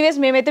 ఎనీవేస్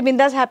మేమైతే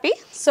బిందాస్ హ్యాపీ.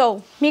 సో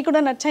మీకు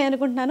కూడా నచ్చాయి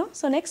అనుకుంటున్నాను.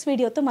 సో నెక్స్ట్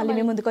వీడియోతో మళ్ళీ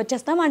మేము ముందుకు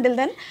వచ్చేస్తాం. Until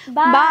then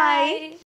bye.